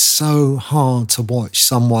is so hard to watch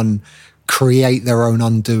someone create their own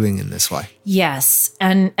undoing in this way. Yes.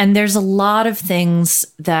 And there's a lot of things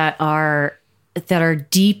that are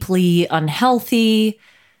deeply unhealthy.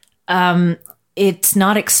 It's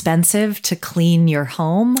not expensive to clean your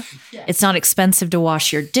home. Yeah. It's not expensive to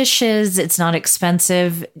wash your dishes. It's not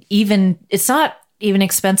even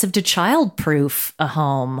expensive to childproof a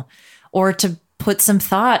home or to put some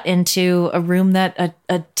thought into a room that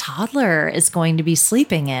a toddler is going to be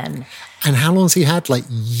sleeping in. And how long has he had? Like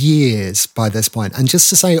years by this point. And just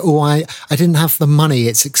to say, I didn't have the money.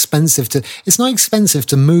 It's not expensive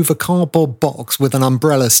to move a cardboard box with an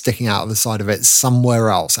umbrella sticking out of the side of it somewhere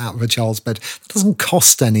else, out of a child's bed. It doesn't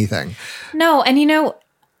cost anything. No. And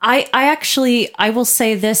I will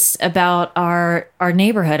say this about our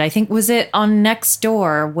neighborhood. I think, was it on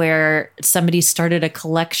Nextdoor where somebody started a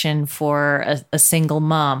collection for a single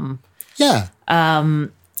mom? Yeah.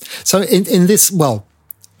 So in this, well,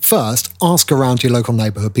 first, ask around your local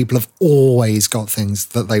neighborhood. People have always got things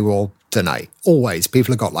that they will donate. Always.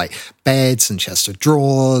 People have got like beds and chests of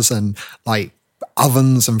drawers and like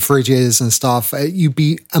ovens and fridges and stuff. You'd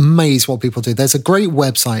be amazed what people do. There's a great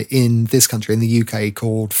website in this country, in the UK,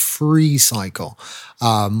 called Freecycle.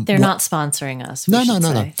 They're not sponsoring us. No. I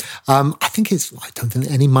don't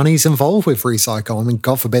think any money's involved with Freecycle. I mean,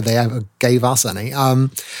 God forbid they ever gave us any.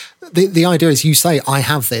 The idea is you say, I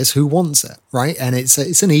have this, who wants it, right? And it's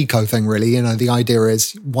an eco thing, really. The idea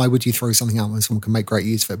is, why would you throw something out when someone can make great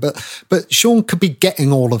use of it? But Sean could be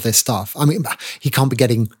getting all of this stuff. I mean, he can't be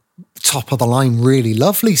getting top of the line, really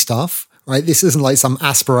lovely stuff, right? This isn't like some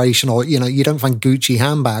aspirational, you don't find Gucci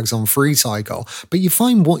handbags on Freecycle, but you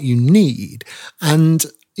find what you need. And,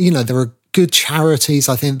 there are good charities,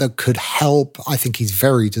 I think, that could help. I think he's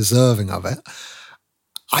very deserving of it.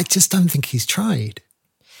 I just don't think he's tried.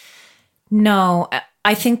 No,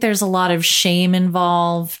 I think there's a lot of shame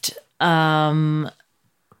involved, a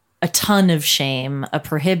ton of shame, a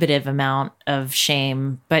prohibitive amount of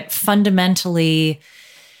shame, but fundamentally,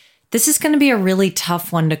 this is going to be a really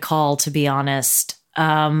tough one to call, to be honest.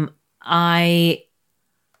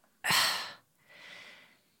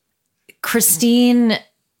 Christine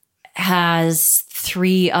has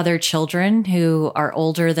 3 other children who are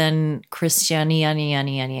older than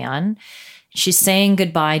Christian. She's saying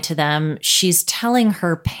goodbye to them. She's telling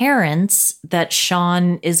her parents that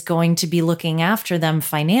Sean is going to be looking after them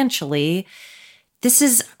financially. This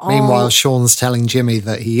is all... Meanwhile, Sean's telling Jimmy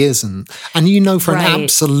that he isn't. And for an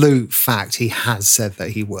absolute fact, he has said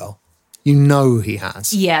that he will. He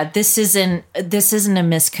has. Yeah, this isn't a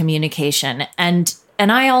miscommunication. And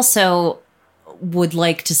I also would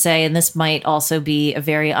like to say, and this might also be a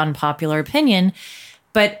very unpopular opinion,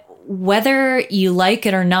 but whether you like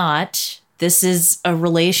it or not, this is a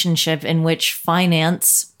relationship in which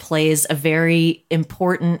finance plays a very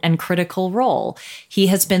important and critical role. He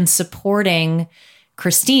has been supporting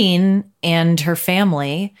Christine and her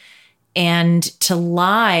family, And to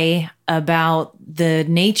lie about the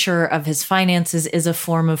nature of his finances is a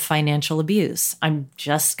form of financial abuse. I'm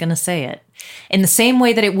just going to say it. In the same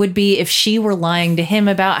way that it would be if she were lying to him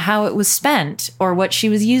about how it was spent or what she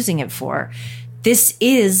was using it for. This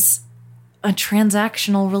is a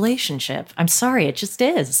transactional relationship. I'm sorry, it just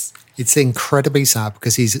is. It's incredibly sad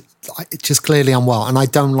because he's just clearly unwell. And I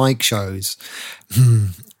don't like shows.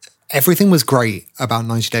 Everything was great about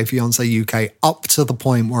 90 Day Fiancé UK up to the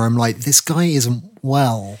point where I'm like, this guy isn't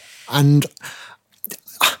well. And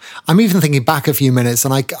I'm even thinking back a few minutes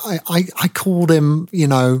and I called him,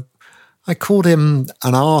 I called him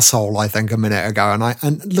an arsehole, I think, a minute ago.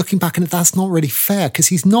 And looking back on it, that's not really fair because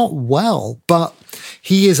he's not well, but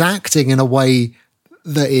he is acting in a way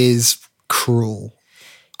that is cruel.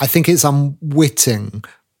 I think it's unwitting,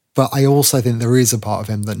 but I also think there is a part of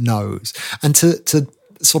him that knows. And to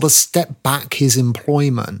sort of step back his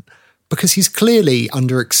employment because he's clearly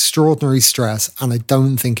under extraordinary stress and I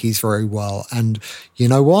don't think he's very well. And you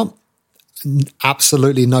know what?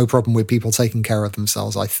 Absolutely no problem with people taking care of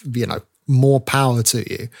themselves. More power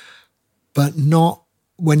to you, but not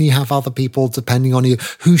when you have other people depending on you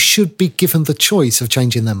who should be given the choice of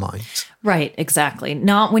changing their minds. Right, exactly.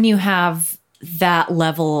 Not when you have that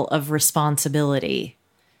level of responsibility.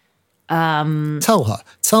 Tell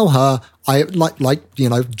her, I like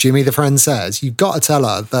Jimmy the friend says, you've got to tell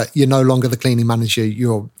her that you're no longer the cleaning manager,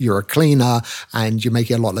 you're a cleaner and you're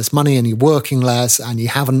making a lot less money and you're working less and you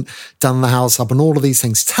haven't done the house up and all of these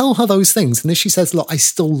things. Tell her those things. And if she says, look, I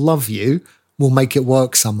still love you, we'll make it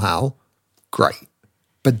work somehow, great.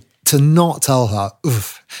 But to not tell her,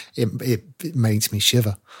 it makes me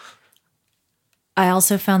shiver. I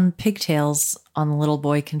also found pigtails on the little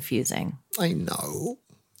boy confusing. I know.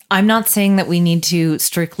 I'm not saying that we need to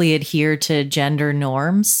strictly adhere to gender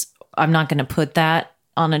norms. I'm not going to put that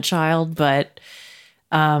on a child, but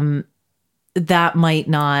that might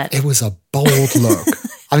not. It was a bold look.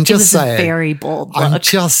 I'm just saying. A very bold look. I'm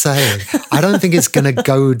just saying. I don't think it's going to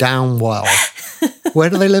go down well. Where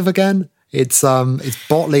do they live again? It's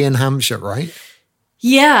Botley in Hampshire, right?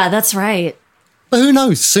 Yeah, that's right. But who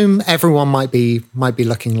knows? Soon everyone might be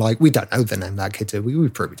looking like, we don't know the name of that kid, do we? We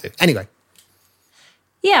probably do. Anyway.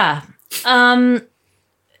 Yeah.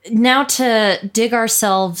 Now to dig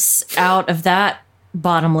ourselves out of that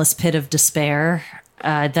bottomless pit of despair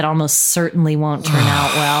that almost certainly won't turn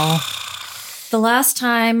out well. The last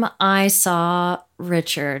time I saw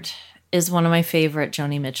Richard is one of my favorite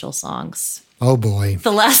Joni Mitchell songs. Oh, boy.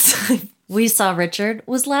 The last time we saw Richard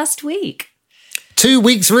was last week. 2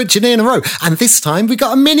 weeks Richard in a row. And this time we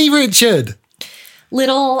got a mini Richard.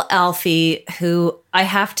 Little Alfie, who I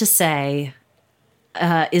have to say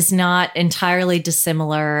is not entirely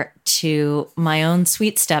dissimilar to my own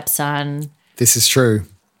sweet stepson. This is true.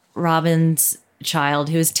 Robin's child,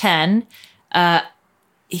 who is 10.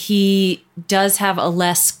 He does have a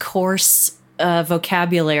less coarse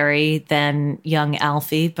vocabulary than young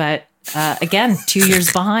Alfie, but again, 2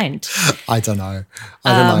 years behind. I don't know.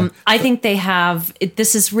 I think they have,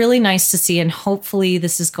 this is really nice to see, and hopefully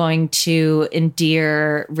this is going to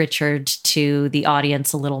endear Richard to the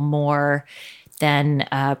audience a little more than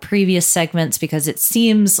previous segments, because it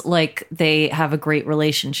seems like they have a great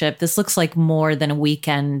relationship. This looks like more than a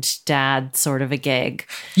weekend dad sort of a gig.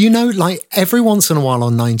 Like every once in a while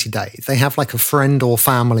on 90 Day, they have like a friend or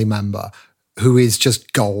family member who is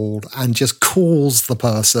just gold and just calls the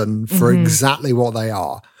person for exactly what they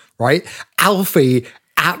are, right? Alfie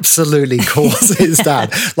absolutely calls his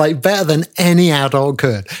dad, like better than any adult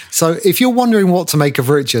could. So if you're wondering what to make of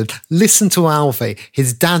Richard, listen to Alfie.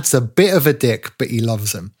 His dad's a bit of a dick, but he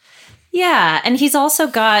loves him. Yeah, and he's also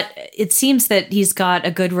got, it seems that he's got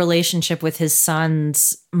a good relationship with his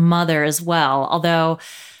son's mother as well, although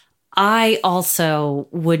I also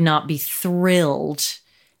would not be thrilled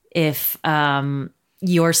if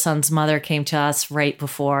your son's mother came to us right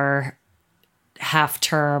before half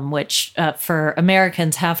term, which for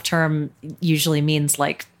Americans, half term usually means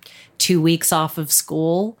like 2 weeks off of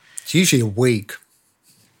school. It's usually a week.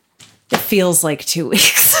 It feels like 2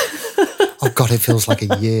 weeks. Oh God, it feels like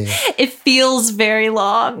a year. It feels very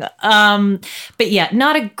long. But yeah,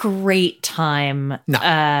 not a great time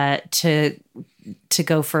to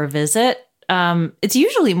go for a visit. It's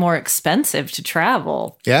usually more expensive to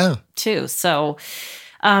travel. Yeah. Too. So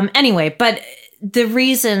anyway, but the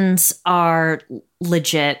reasons are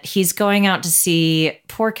legit. He's going out to see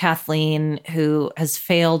poor Kathleen, who has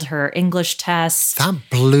failed her English test. That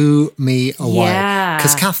blew me away. Yeah.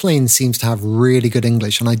 Because Kathleen seems to have really good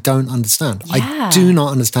English, and I don't understand. Yeah. I do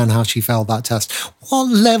not understand how she failed that test. What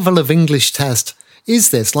level of English test is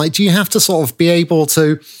this? Like, do you have to sort of be able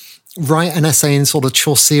to write an essay in sort of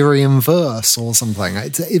Chaucerian verse or something.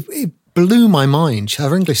 It blew my mind.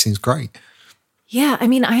 Her English seems great. Yeah, I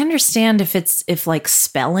mean, I understand if like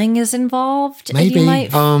spelling is involved. Maybe. You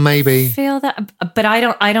might maybe. feel that, but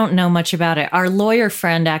I don't know much about it. Our lawyer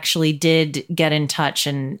friend actually did get in touch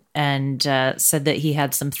and said that he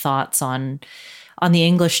had some thoughts on the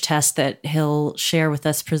English test that he'll share with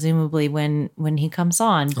us, presumably when he comes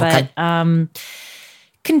on. Okay. But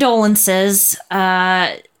condolences.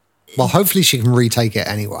 Well, hopefully she can retake it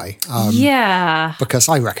anyway. Yeah, because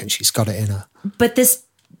I reckon she's got it in her. But this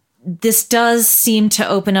does seem to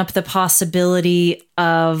open up the possibility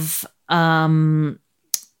of the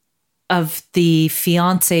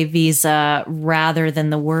fiance visa rather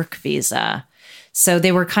than the work visa. So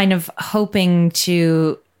they were kind of hoping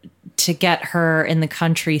to get her in the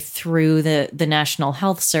country through the National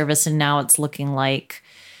Health Service, and now it's looking like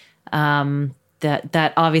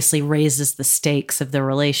that obviously raises the stakes of the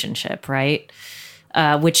relationship, right?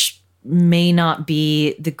 Which may not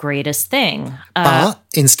be the greatest thing. But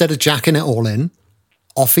instead of jacking it all in,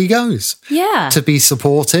 off he goes. Yeah. To be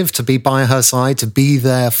supportive, to be by her side, to be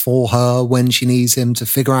there for her when she needs him, to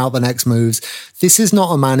figure out the next moves. This is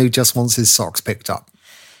not a man who just wants his socks picked up.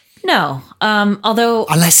 No. Although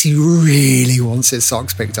he really wants his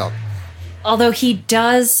socks picked up. Although he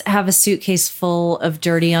does have a suitcase full of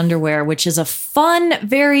dirty underwear, which is a fun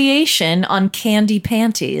variation on candy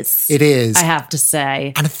panties. It is. I have to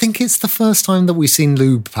say. And I think it's the first time that we've seen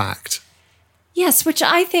lube packed. Yes, which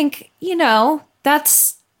I think,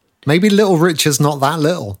 that's... Maybe Little Richard's not that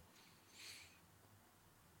little.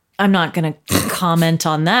 I'm not going to comment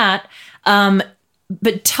on that.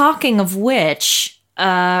 But talking of which,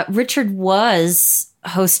 Richard was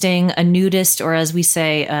hosting a nudist, or as we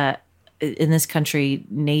say... in this country,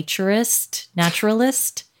 naturalist.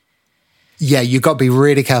 Yeah, you got to be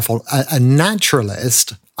really careful. A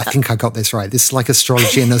naturalist, I think I got this right. This is like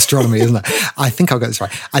astrology and astronomy, isn't it? I think I got this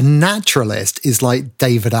right. A naturalist is like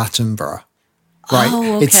David Attenborough, right?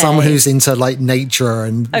 Oh, okay. It's someone who's into like nature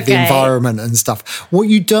and the environment and stuff. What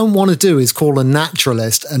you don't want to do is call a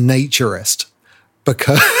naturalist a naturist,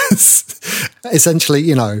 because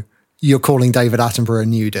essentially, you're calling David Attenborough a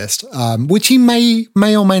nudist, which he may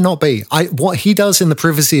or may not be. What he does in the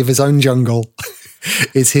privacy of his own jungle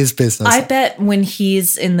is his business. I bet when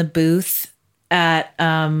he's in the booth at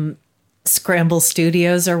Scramble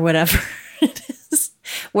Studios or whatever it is,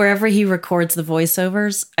 wherever he records the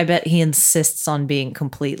voiceovers, I bet he insists on being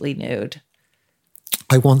completely nude.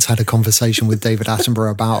 I once had a conversation with David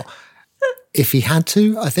Attenborough about... if he had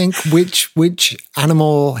to, I think, which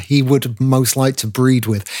animal he would most like to breed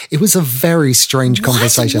with. It was a very strange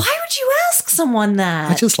conversation. Why would you ask someone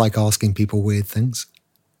that? I just like asking people weird things.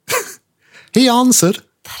 He answered.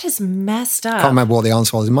 That is messed up. Can't remember what the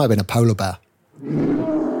answer was. It might have been a polar bear.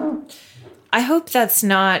 I hope that's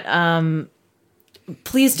not...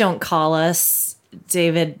 please don't call us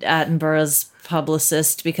David Attenborough's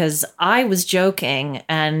publicist, because I was joking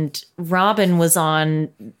and Robin was on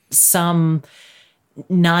some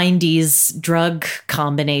 90s drug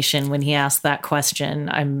combination when he asked that question,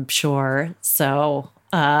 I'm sure. So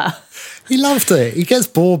he loved it. He gets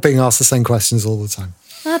bored being asked the same questions all the time.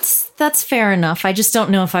 That's fair enough. I just don't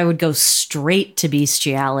know if I would go straight to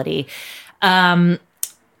bestiality.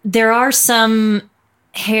 There are some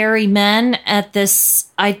hairy men at this.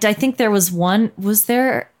 I think there was one.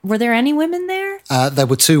 Were there any women there? There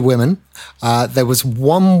were two women. There was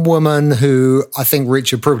one woman who I think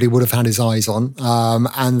Richard probably would have had his eyes on.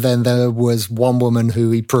 And then there was one woman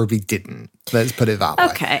who he probably didn't. Let's put it that way.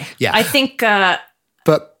 Okay. Yeah. I think,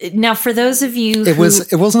 but now for those of you it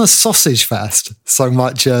wasn't a sausage fest so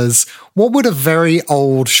much as, what would a very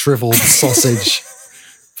old shriveled sausage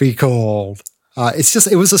be called?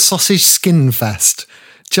 It was a sausage skin fest.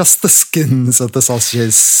 Just the skins of the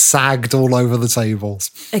sausages sagged all over the tables.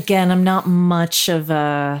 Again, I'm not much of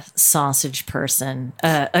a sausage person.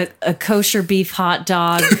 A kosher beef hot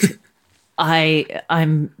dog,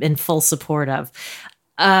 I'm in full support of.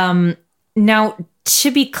 Now,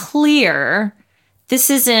 to be clear, this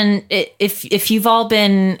isn't, if you've all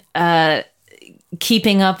been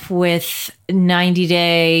keeping up with 90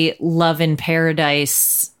 Day Love in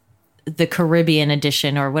Paradise, the Caribbean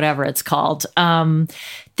edition or whatever it's called.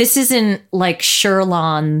 This isn't like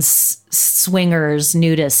Sherlon's swingers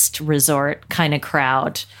nudist resort kind of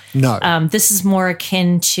crowd. No. This is more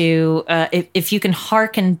akin to, if you can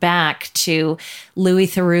hearken back to Louis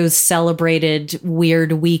Theroux's celebrated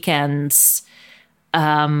Weird Weekends,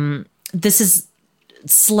 this is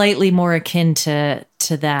slightly more akin to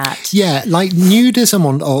that. Yeah, like nudism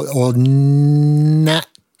or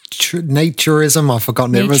naturism. I've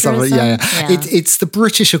forgotten it. Yeah. It's the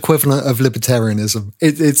British equivalent of libertarianism.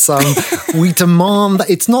 It's we demand that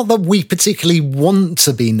it's not that we particularly want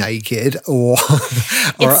to be naked, or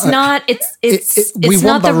it's not. We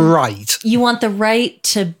want the right. You want the right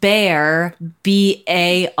to bear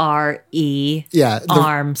BARE. Yeah,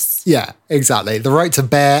 arms. Yeah, exactly. The right to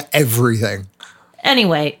bear everything.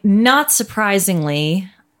 Anyway, not surprisingly,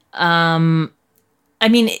 I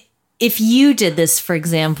mean, if you did this, for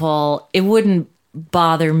example, it wouldn't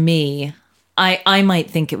bother me. I might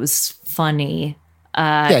think it was funny.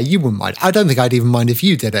 Yeah, you wouldn't mind. I don't think I'd even mind if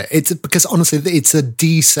you did it. It's because honestly, it's a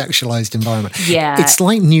desexualized environment. Yeah, it's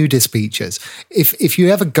like nudist beaches. If you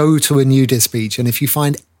ever go to a nudist beach and if you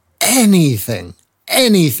find anything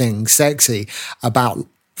sexy about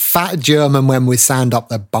fat German men with sand up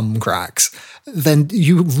their bum cracks, then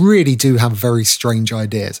you really do have very strange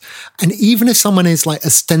ideas. And even if someone is like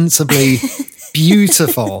ostensibly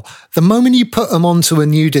beautiful, the moment you put them onto a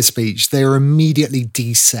nudist beach, they're immediately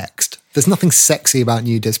desexed. There's nothing sexy about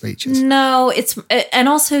nudist beaches. No, and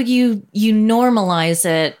also you normalize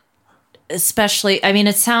it, especially, I mean,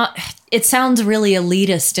 it sounds really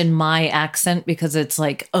elitist in my accent because it's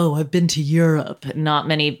like, oh, I've been to Europe. Not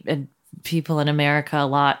many people in America, a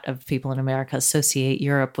lot of people in America associate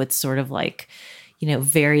Europe with sort of like,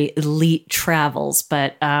 very elite travels.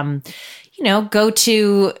 But, go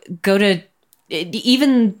to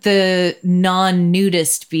even the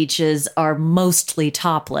non-nudist beaches are mostly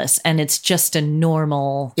topless, and it's just a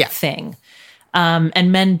normal thing.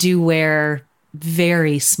 And men do wear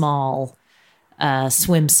very small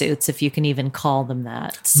swimsuits, if you can even call them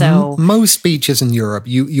that. So most beaches in Europe,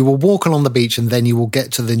 you will walk along the beach and then you will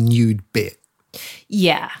get to the nude bit.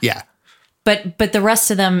 Yeah. Yeah. But the rest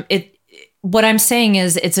of them, what I'm saying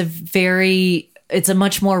is it's a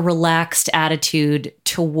much more relaxed attitude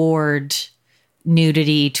toward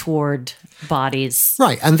nudity, toward bodies.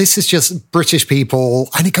 Right. And this is just British people.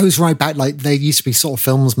 And it goes right back. Like there used to be sort of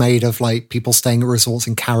films made of like people staying at resorts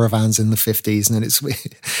in caravans in the 50s. And it's,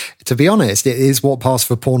 to be honest, it is what passed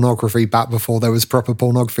for pornography back before there was proper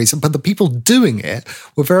pornography. So, but the people doing it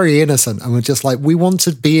were very innocent and were just like, we want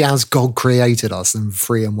to be as God created us and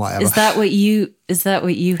free and whatever. Is that what you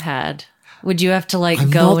had? Would you have to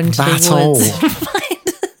go into the woods?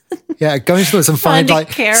 Yeah, go into this and find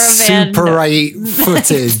Super 8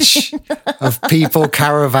 footage of people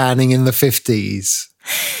caravanning in the 50s.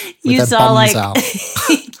 You saw out.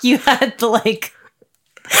 You had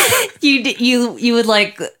you would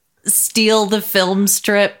steal the film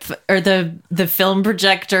strip or the film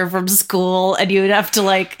projector from school, and you would have to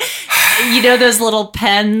those little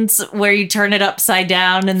pens where you turn it upside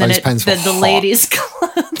down and then the ladies'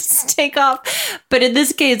 clothes take off. But in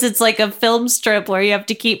this case, it's like a film strip where you have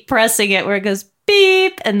to keep pressing it where it goes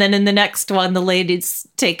beep. And then in the next one, the lady's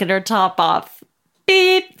taking her top off.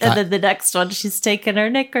 Beep. And then the next one, she's taking her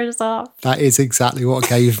knickers off. That is exactly what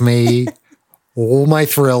gave me all my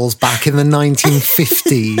thrills back in the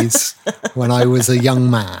 1950s when I was a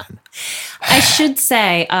young man. I should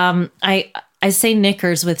say, I say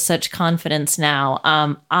knickers with such confidence now.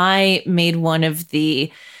 I made one of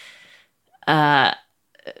the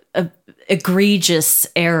egregious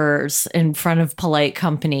errors in front of polite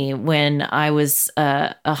company when I was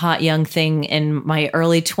a hot young thing in my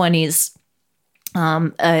early 20s.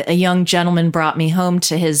 A young gentleman brought me home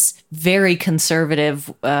to his very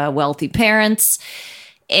conservative, wealthy parents.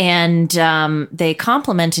 And they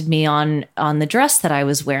complimented me on the dress that I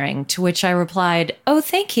was wearing, to which I replied, "Oh,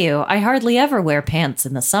 thank you. I hardly ever wear pants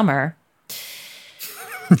in the summer."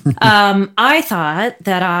 I thought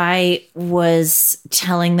that I was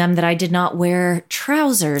telling them that I did not wear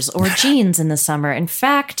trousers or jeans in the summer. In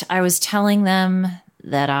fact, I was telling them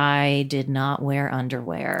that I did not wear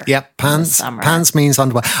underwear. Yep, pants. Pants means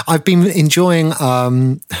underwear. I've been enjoying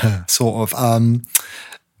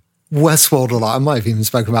Westworld a lot. I might have even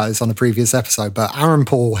spoken about this on a previous episode, but Aaron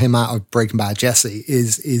Paul, him out of Breaking Bad, Jesse,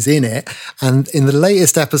 is in it. And in the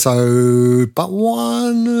latest episode,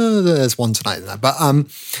 there's one tonight in there, but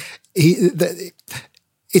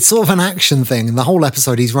it's sort of an action thing. And the whole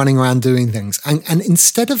episode, he's running around doing things. And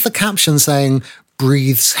instead of the caption saying,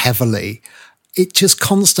 breathes heavily, it just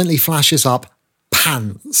constantly flashes up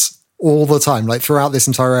pants all the time, like throughout this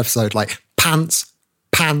entire episode, like pants.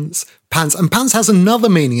 And pants has another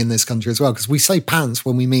meaning in this country as well, because we say pants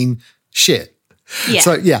when we mean shit. Yeah.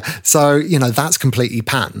 So, that's completely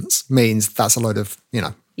pants means that's a load of,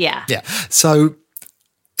 Yeah. Yeah. So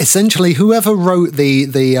essentially whoever wrote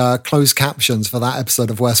the closed captions for that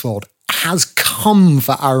episode of Westworld has come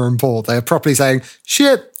for Aaron Paul. They're properly saying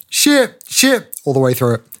shit all the way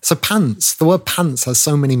through it. So pants, the word pants has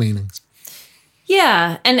so many meanings.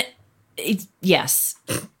 Yeah. And yes.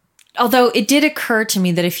 Although it did occur to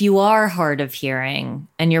me that if you are hard of hearing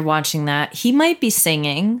and you're watching that, he might be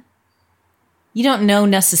singing. You don't know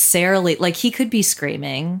necessarily. Like, he could be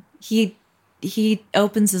screaming. He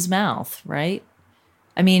opens his mouth, right?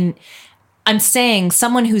 I mean, I'm saying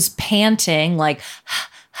someone who's panting, like,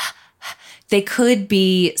 they could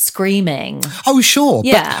be screaming. Oh, sure.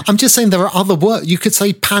 Yeah. But I'm just saying there are other words. You could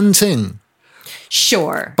say panting.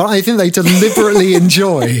 Sure. But I think they deliberately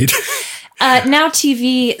enjoyed. Now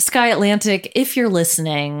TV, Sky Atlantic, if you're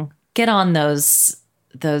listening, get on those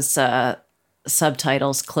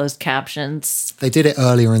subtitles, closed captions. They did it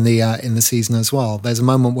earlier in the season as well. There's a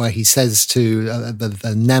moment where he says to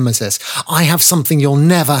the nemesis, "I have something you'll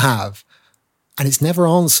never have." And it's never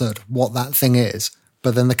answered what that thing is.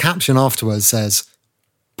 But then the caption afterwards says,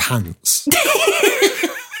 "Pants."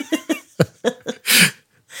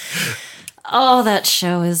 Oh, that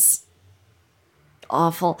show is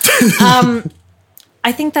awful.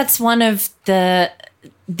 I think that's one of the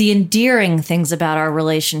endearing things about our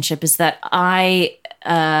relationship is that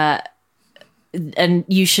and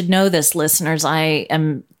you should know this, listeners, I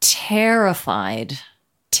am terrified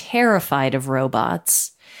of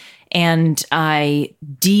robots. And I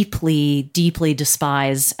deeply, deeply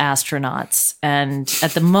despise astronauts. And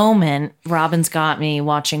at the moment, Robin's got me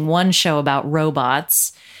watching one show about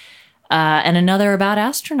robots and another about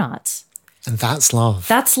astronauts. And that's love.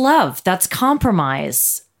 That's love. That's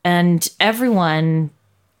compromise. And everyone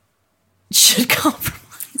should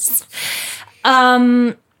compromise.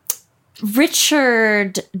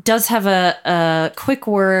 Richard does have a quick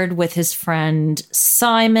word with his friend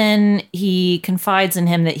Simon. He confides in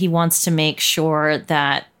him that he wants to make sure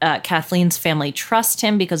that Kathleen's family trust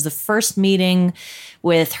him because the first meeting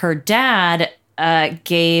with her dad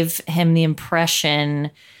gave him the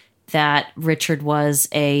impression that Richard was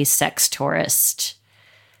a sex tourist.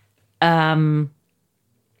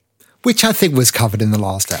 Which I think was covered in the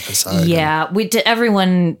last episode. Yeah,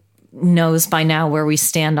 everyone knows by now where we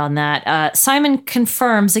stand on that. Simon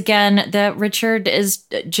confirms again that Richard is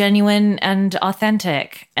genuine and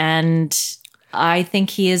authentic. And I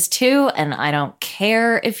think he is too. And I don't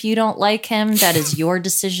care if you don't like him. That is your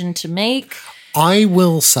decision to make. I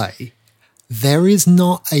will say there is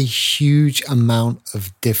not a huge amount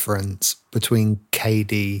of difference between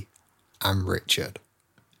Katie and Richard.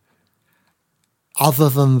 Other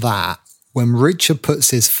than that, when Richard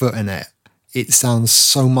puts his foot in it, it sounds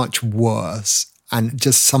so much worse and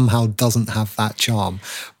just somehow doesn't have that charm.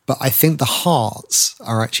 But I think the hearts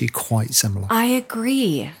are actually quite similar. I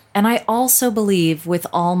agree. And I also believe with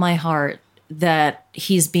all my heart that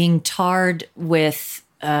he's being tarred with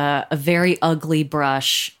a very ugly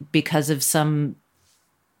brush because of some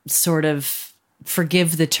sort of,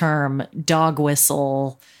 forgive the term, dog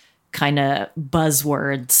whistle kind of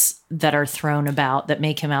buzzwords that are thrown about that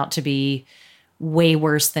make him out to be way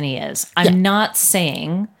worse than he is. I'm not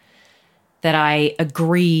saying that I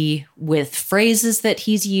agree with phrases that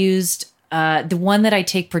he's used. The one that I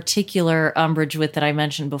take particular umbrage with that I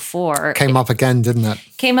mentioned before came up again, didn't it?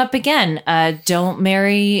 Came up again. Don't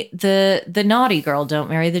marry the naughty girl. Don't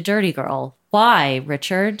marry the dirty girl. Why,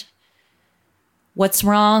 Richard? What's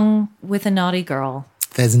wrong with a naughty girl?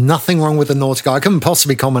 There's nothing wrong with the naughty guy. I couldn't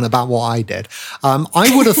possibly comment about what I did.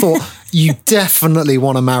 I would have thought you definitely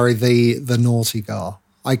want to marry the naughty girl.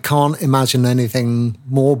 I can't imagine anything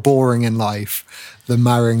more boring in life than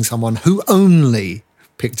marrying someone who only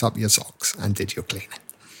picked up your socks and did your cleaning.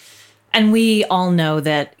 And we all know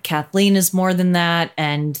that Kathleen is more than that,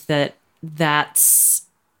 and that's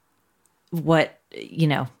what,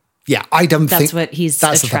 Yeah, I don't think that's what he's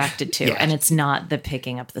attracted to, and it's not the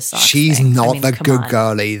picking up the socks. She's thing. not the good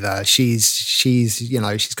girl either.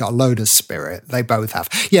 She's got a load of spirit. They both have.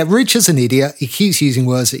 Yeah, Richard's an idiot. He keeps using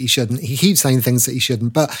words that he shouldn't. He keeps saying things that he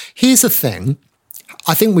shouldn't. But here's the thing.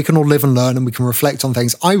 I think we can all live and learn and we can reflect on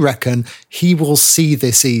things. I reckon he will see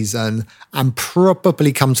this season and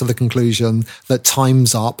probably come to the conclusion that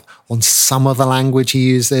time's up on some of the language he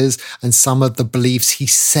uses and some of the beliefs he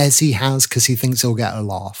says he has because he thinks he'll get a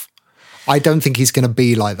laugh. I don't think he's going to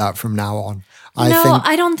be like that from now on.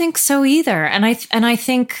 I don't think so either. And I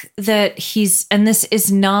think that and this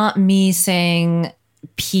is not me saying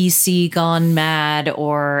PC gone mad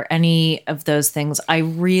or any of those things. I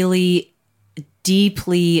really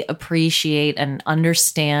deeply appreciate and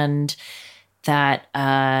understand that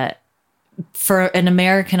for an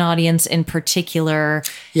American audience in particular,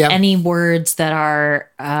 any words that are,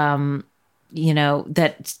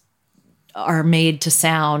 that are made to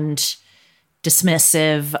sound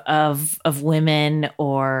dismissive of women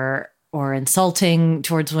or insulting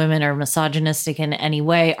towards women or misogynistic in any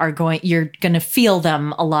way you're going to feel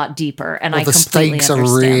them a lot deeper. And I completely stakes understand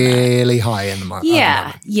are really high in the moment.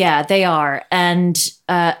 Yeah, they are. And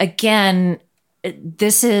again,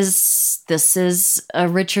 this is a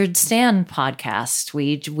Richard Stan podcast.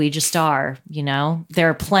 We just are, there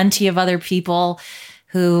are plenty of other people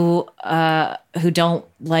who don't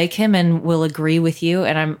like him and will agree with you.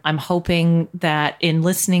 And I'm hoping that in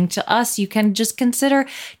listening to us, you can just consider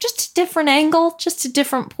just a different angle, just a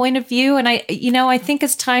different point of view. And I think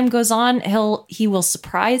as time goes on, he will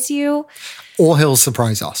surprise you. Or he'll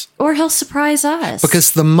surprise us.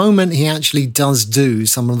 Because the moment he actually does do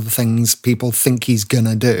some of the things people think he's going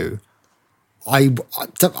to do, I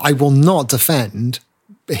will not defend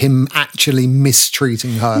him actually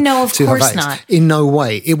mistreating her. No, of to her course face. not. In no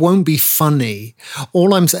way. It won't be funny.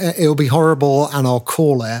 All I'm saying, it'll be horrible and I'll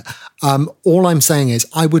call it. All I'm saying is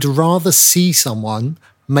I would rather see someone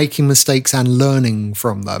making mistakes and learning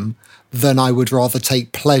from them than I would rather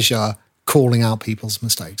take pleasure calling out people's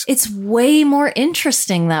mistakes. It's way more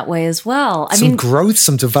interesting that way as well. Some growth,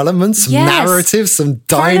 some development, some narrative, some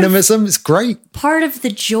dynamism. It's great. Part of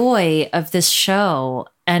the joy of this show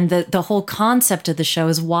and the whole concept of the show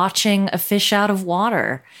is watching a fish out of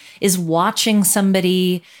water, is watching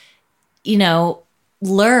somebody,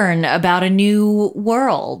 learn about a new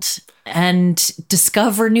world and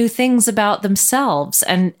discover new things about themselves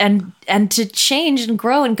and to change and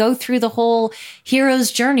grow and go through the whole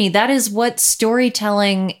hero's journey. That is what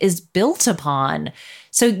storytelling is built upon.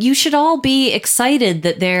 So you should all be excited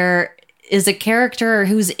that there is a character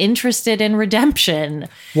who's interested in redemption.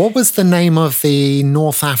 What was the name of the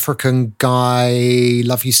North African guy?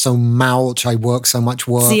 Love you so much. I work so much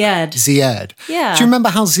work. Zied. Yeah. Do you remember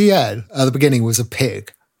how Zied at the beginning was a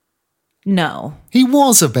pig? No. He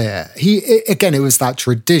was a bit. It was that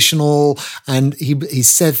traditional, and he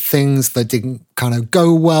said things that didn't kind of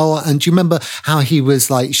go well. And do you remember how he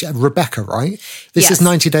was like Rebecca, right? This is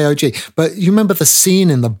 90 Day OG. But you remember the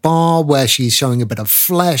scene in the bar where she's showing a bit of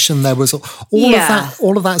flesh, and there was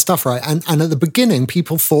all of that stuff, right? And at the beginning,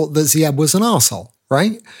 people thought that Ziad was an arsehole,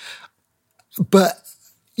 right? But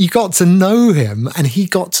you got to know him and he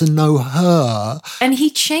got to know her. And he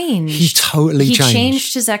changed. He totally changed. He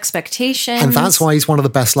changed his expectations. And that's why he's one of the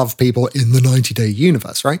best loved people in the 90-day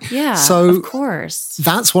universe, right? Yeah, so of course.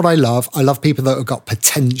 That's what I love. I love people that have got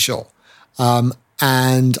potential.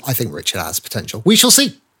 And I think Richard has potential. We shall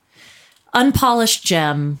see. Unpolished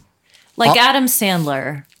gem. Like Adam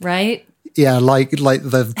Sandler, right? Yeah, like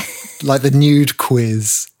the nude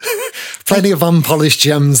quiz. Plenty of unpolished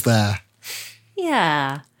gems there.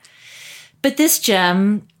 Yeah. But this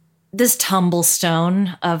gem, this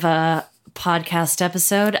tumblestone of a podcast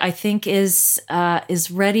episode, I think is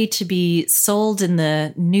ready to be sold in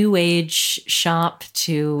the new age shop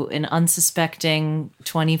to an unsuspecting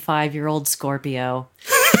 25-year-old Scorpio.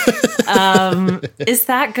 Is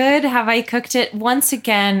that good? Have I cooked it? Once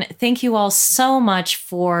again, thank you all so much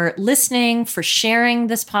for listening, for sharing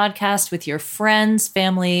this podcast with your friends,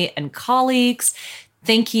 family, and colleagues.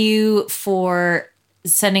 Thank you for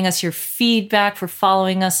sending us your feedback, for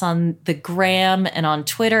following us on the gram and on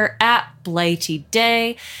Twitter at Blighty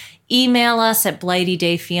Day. Email us at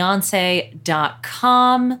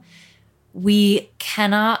blightydayfiance.com. We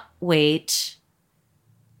cannot wait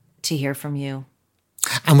to hear from you.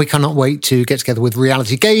 And we cannot wait to get together with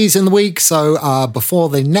Reality Gaze in the week. So before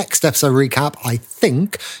the next episode recap, I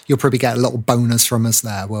think you'll probably get a little bonus from us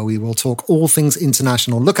there where we will talk all things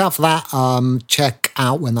international. Look out for that. Check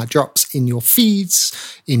out when that drops in your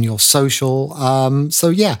feeds, in your social. So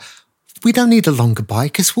yeah, we don't need a long goodbye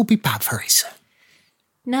because we'll be back very soon.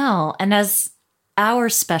 No. And as our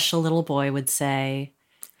special little boy would say,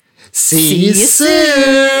 see you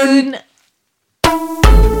soon.